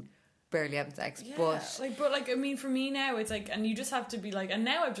was even barely having sex. Yeah, but I mean, for me now, it's like, and you just have to be like, and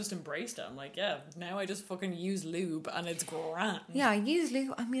now I've just embraced it. I'm like, yeah, now I just fucking use lube and it's grand. Yeah, I use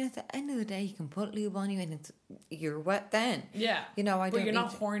lube. I mean, at the end of the day, you can put lube on you and you're wet then. Yeah. You know, but you're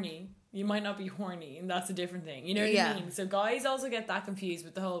not horny. You might not be horny, and that's a different thing. You know what I mean? So guys also get that confused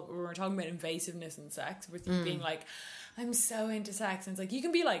with the whole, when we're talking about invasiveness in sex, with you being like, I'm so into sex. And it's like, you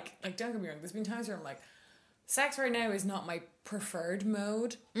can be like, don't get me wrong, there's been times where I'm like, sex right now is not my preferred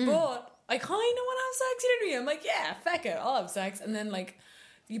mode, but I kind of want to have sex. You know what I mean? I'm like, yeah, feck it, I'll have sex. And then, like,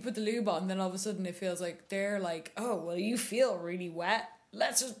 you put the lube on, and then all of a sudden it feels like they're like, oh, well, you feel really wet.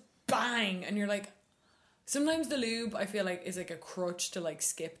 Let's just bang. And you're like, sometimes the lube, I feel like, is like a crutch to, like,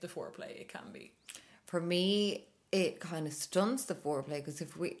 skip the foreplay. It can be. For me, it kind of stunts the foreplay because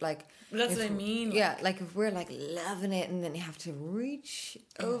if we like, that's what I mean. Yeah, like if we're like loving it and then you have to reach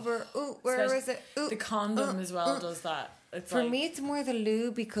over. Oh, where is it? Ooh, the condom as well does that. It's for me, it's more the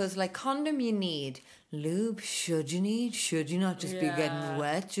lube because like condom you need, lube should you need? Should you not just be getting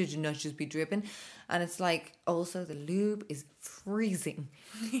wet? Should you not just be dripping? And it's like also the lube is freezing.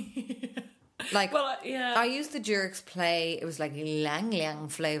 Like, I used the Durex Play. It was like Lang Lang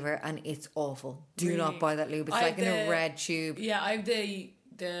flavour, and it's awful. Do not buy that lube. It's like in a red tube. Yeah, I have the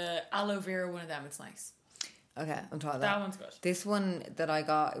aloe vera one of them. It's nice. Okay, I'm talking that one's good. This one that I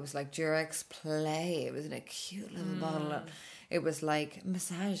got, it was like Durex Play. It was in a cute little bottle. It was like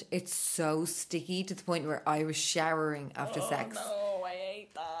massage. It's so sticky to the point where I was showering after sex. No, I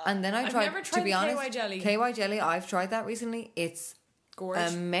hate that. And then I've never tried to be honest, KY jelly. KY jelly. I've tried that recently. It's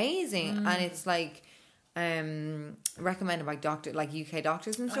gorgeous, amazing, and it's like recommended by UK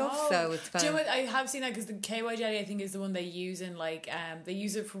doctors and stuff. So it's kind do you know what? I have seen that because the KY jelly I think is the one they use in like they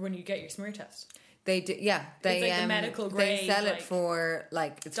use it for when you get your smear test. They do, yeah. They it's like the medical grade. They sell it for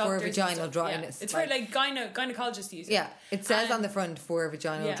like it's for vaginal dryness. Yeah. It's for like gynecologists use it. Yeah, it says on the front for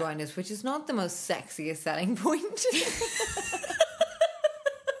vaginal dryness, which is not the most sexiest selling point.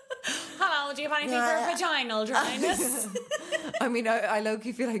 Hello, do you have anything for vaginal dryness? I mean, I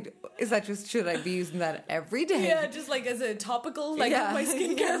low-key feel like, is that just, should I be using that every day? Yeah, just like as a topical, like my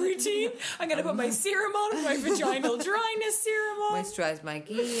skincare routine. I'm going to put my serum on, my vaginal dryness serum on. Moisturize my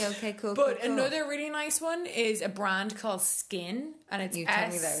ghee, okay, cool. But another really nice one is a brand called Skin, and it's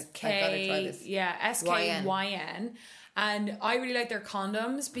SKYN. And I really like their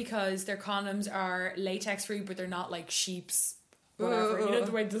condoms because their condoms are latex-free, but they're not like sheep's whatever. You know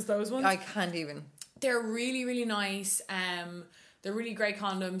the way it does those ones? I can't even. They're really, really nice. They're really great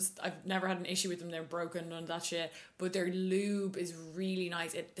condoms. I've never had an issue with them. They're broken, none of that shit. But their lube is really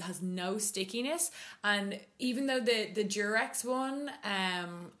nice. It has no stickiness. And even though the Durex one,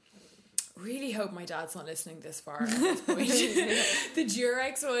 really hope my dad's not listening this far at this point. The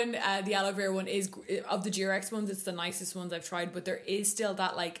Durex one, the aloe vera one is, of the Durex ones, it's the nicest ones I've tried. But there is still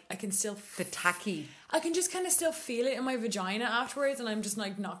that, like, I can still... The tacky... I can just kind of still feel it in my vagina afterwards, and I'm just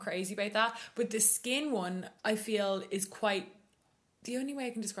like not crazy about that. But the Skin one, I feel, is quite... The only way I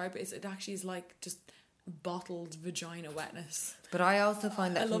can describe it is it actually is like just bottled vagina wetness. But I also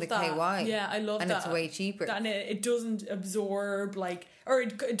find that from the KY. Yeah, I love that. And it's way cheaper. And it doesn't absorb like... Or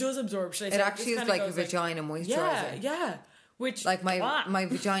it does absorb, should I say. It actually is like a vagina moisturiser. Yeah. Which... Like my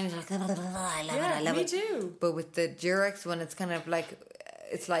vagina's like... I love it. Me too. But with the Durex one, it's kind of like...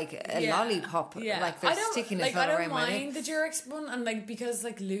 It's like a lollipop. Yeah. Like there's stickiness like, all I don't around my mind lips. the Durex one, and like because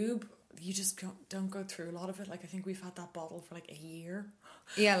like lube, you just don't go through a lot of it. Like I think we've had that bottle for like a year.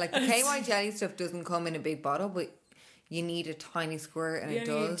 Yeah, like the KY jelly stuff doesn't come in a big bottle, but you need a tiny squirt, and You it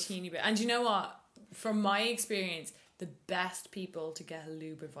only need a does. teeny bit. And you know what? From my experience, the best people to get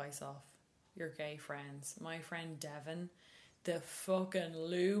lube advice off, your gay friends. My friend Devin, the fucking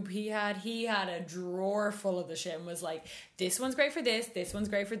lube he had a drawer full of the shit and was like, this one's great for this one's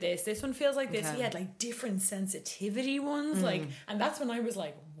great for this one feels like this. Okay. He had like different sensitivity ones, like, and that's when I was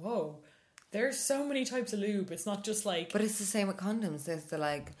like, whoa, there's so many types of lube. It's not just like, But it's the same with condoms. There's the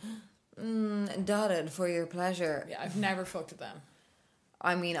like, dotted for your pleasure. yeah, I've never fucked with them.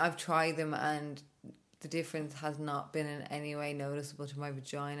 I mean, I've tried them and the difference has not been in any way noticeable to my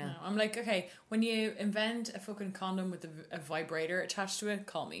vagina. No, I'm like, okay, when you invent a fucking condom with a vibrator attached to it,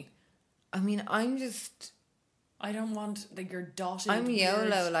 call me. I mean, I'm just... I don't want like your dotted. I'm weird-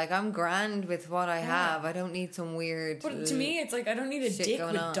 YOLO, like I'm grand with what I have. I don't need some weird... But to me, it's like I don't need a shit dick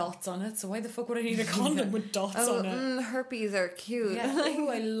going with on. dots on it. So why the fuck would I need a condom with dots Oh, on it? herpes are cute. Yeah. Oh,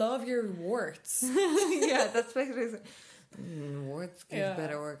 I love your warts. Yeah, that's basically... Words give Yeah.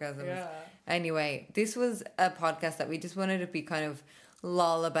 better orgasms. Yeah. Anyway, this was a podcast that we just wanted to be kind of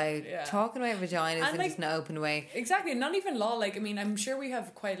lol about, Yeah. talking about vaginas And in like- just an open way. Exactly, not even law. Like, I mean, I'm sure we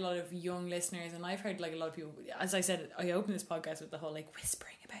have quite a lot of young listeners, and I've heard like a lot of people. As I said, I opened this podcast with the whole like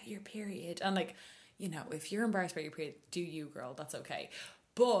whispering about your period, and like, you know, if you're embarrassed about your period, do you, girl? That's okay.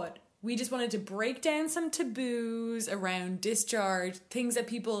 But we just wanted to break down some taboos around discharge, things that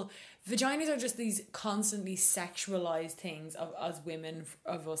people. Vaginas are just these constantly sexualized things of as women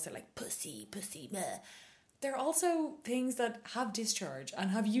of us. They're like pussy, meh. They're also things that have discharge and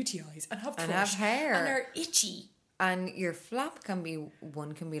have UTIs and have thrush And have hair. and are itchy. And your flap can be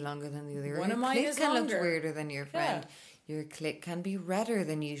longer than the other. One your of mine clit is can longer. look weirder than your friend. Your clit can be redder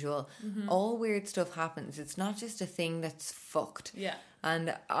than usual. All weird stuff happens. It's not just a thing that's fucked. Yeah.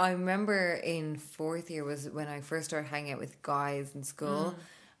 And I remember in fourth year was when I first started hanging out with guys in school,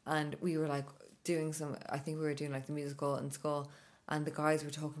 and we were like doing some. I think we were doing like the musical in school, and the guys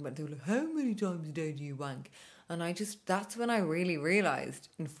were talking about. They were like, "How many times a day do you wank?" And that's when I really realised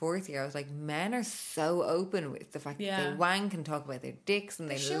in fourth year, I was like, men are so open with the fact that Yeah. they wank and talk about their dicks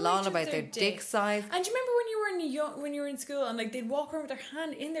and they Show loll each about other their dick size. And do you remember when you were in school and like they'd walk around with their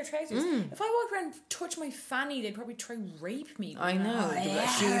hand in their trousers? If I walked around and touched my fanny, they'd probably try rape me. I know. Oh, They'd be like,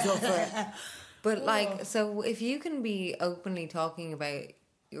 shoes off it. But like, so if you can be openly talking about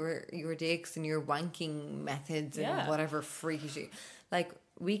your dicks and your wanking methods and Yeah. whatever freaky shit, like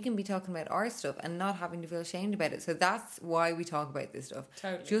we can be talking about our stuff and not having to feel ashamed about it. So that's why we talk about this stuff.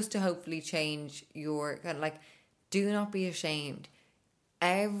 Totally. Just to hopefully change your kind of like, do not be ashamed.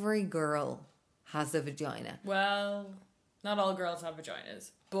 Every girl has a vagina. Well, not all girls have vaginas,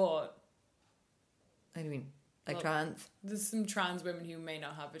 but I mean, like Well, trans, there's some trans women who may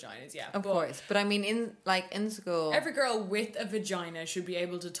not have vaginas. Yeah, of but course. But I mean, in school, every girl with a vagina should be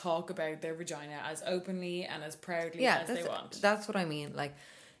able to talk about their vagina as openly and as proudly yeah, as they want. that's what I mean. Like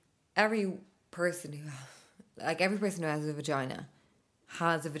every person who has a vagina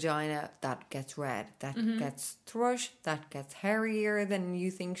has a vagina that gets red, that gets thrush, that gets hairier than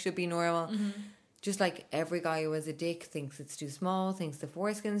you think should be normal. Just like every guy who has a dick thinks it's too small, thinks the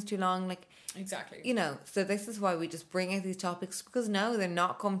foreskin's too long. Like, Exactly. you know, so this is why we just bring out these topics, because no, they're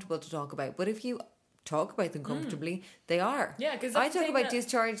not comfortable to talk about. But if you talk about them comfortably, they are. Yeah, 'cause I that's the talk thing about that-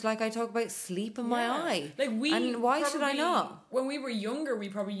 discharge like I talk about sleep in my Yeah. eye. Like and why should I probably- not? When we were younger, we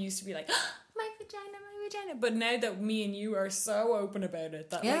probably used to be like, my vagina. But now that me and you are so open about it,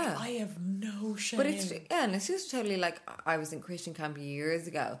 that Yeah. like I have no shame. But and it's just totally like, I was in Christian camp years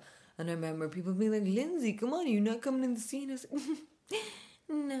ago, and I remember people being like, Lindsay, come on, you're not coming in the scene. I was like,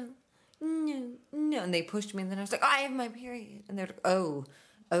 no, and they pushed me, and then I was like, I have my period, and they're like, oh,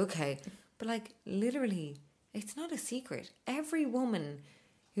 okay, but like literally, it's not a secret. Every woman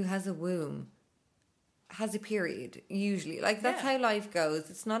who has a womb has a period, usually. Like, that's Yeah. how life goes.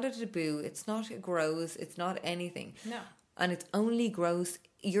 It's not a taboo. It's not gross. It's not anything. No. And it's only gross.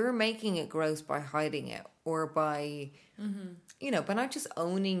 You're making it gross by hiding it, or by, you know, by not just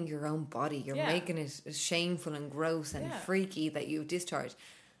owning your own body. You're Yeah. making it shameful and gross and Yeah. freaky that you've discharged.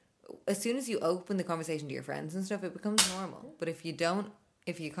 As soon as you open the conversation to your friends and stuff, it becomes normal. But if you don't,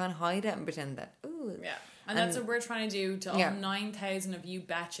 if you can't hide it and pretend that, ooh. Yeah. And that's what we're trying to do to all Yeah. 9,000 of you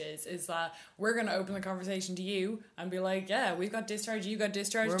batches, is that we're going to open the conversation to you and be like, yeah, we've got discharge, you got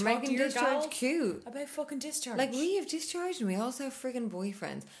discharge. We're Talk making to your discharge gal cute. about fucking discharge. Like, we have discharged and we also have friggin'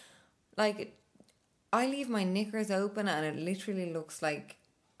 boyfriends. Like, I leave my knickers open and it literally looks like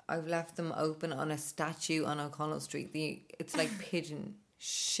I've left them open on a statue on O'Connell Street. It's like pigeon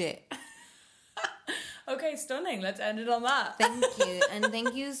shit. Okay, stunning. Let's end it on that. Thank you. And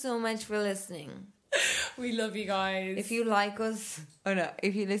thank you so much for listening. We love you guys. If you like us,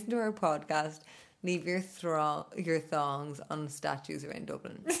 if you listen to our podcast, leave your thongs on statues around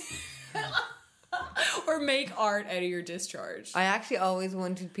Dublin. Or make art out of your discharge. I actually always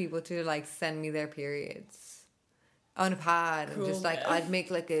wanted people to like send me their periods on a pad. Cool, and just like, man. I'd make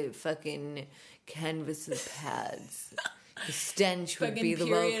like a fucking canvas of pads. The stench would Fucking be the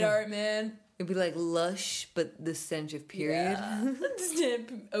period welcome. art, man. It'd be like lush, but the stench of period.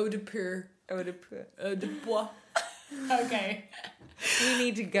 Eau de pure. Eau de pure. Eau de bois. Okay. We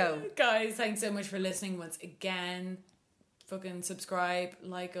need to go. Guys, thanks so much for listening once again. Fucking subscribe,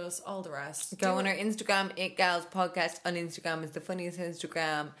 like us, all the rest. Go on our Instagram, It Gals Podcast on Instagram. It's the funniest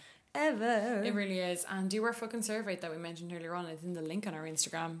Instagram ever. It really is. And do our fucking survey that we mentioned earlier on. It's in the link on our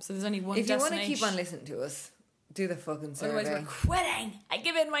Instagram. So there's only one If you want to destination. keep on listening to us, do the fucking survey. Otherwise we're quitting. I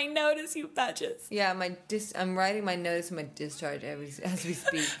give in my notice, you badges. Yeah, I'm writing my notice and my discharge as we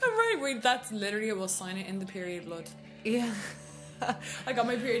speak. Right, wait, that's literally it. We'll sign it in the period blood. Yeah. I got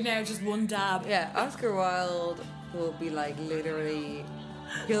my period now, just one dab. Yeah, Oscar Wilde will be like literally,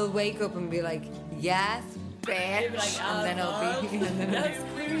 he'll wake up and be like, yes, bitch. He'll be like, and then I'll be, and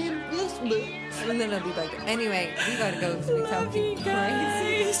then I'll be back. Anyway, we gotta go because we talking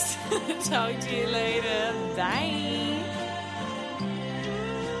crazy. Talk to you later. Bye.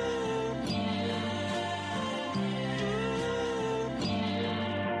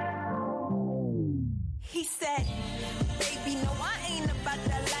 He said, baby, no, I ain't about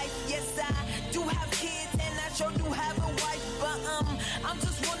that life. Yes, I do have kids and I sure do have a wife. But I'm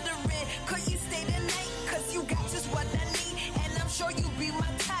just wondering, could you stay the night? Cause you got just what I need and I'm sure you'll be my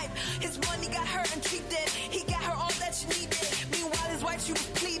type. His money got her and treated. He got her all that she needed. Meanwhile, his wife, she was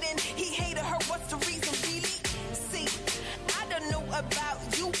pleading. He hated her, what's the reason, really? See, I don't know about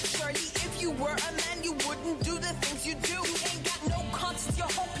you, Shirley. If you were a man, you wouldn't do the things you do. You ain't got no conscience, you're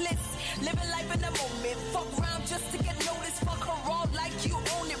hopeless. Living life in the moment. Fuck around just to get noticed. Fuck her all like you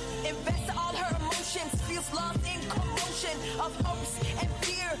own it. Invest all her emotions. Feels lost in commotion of hopes and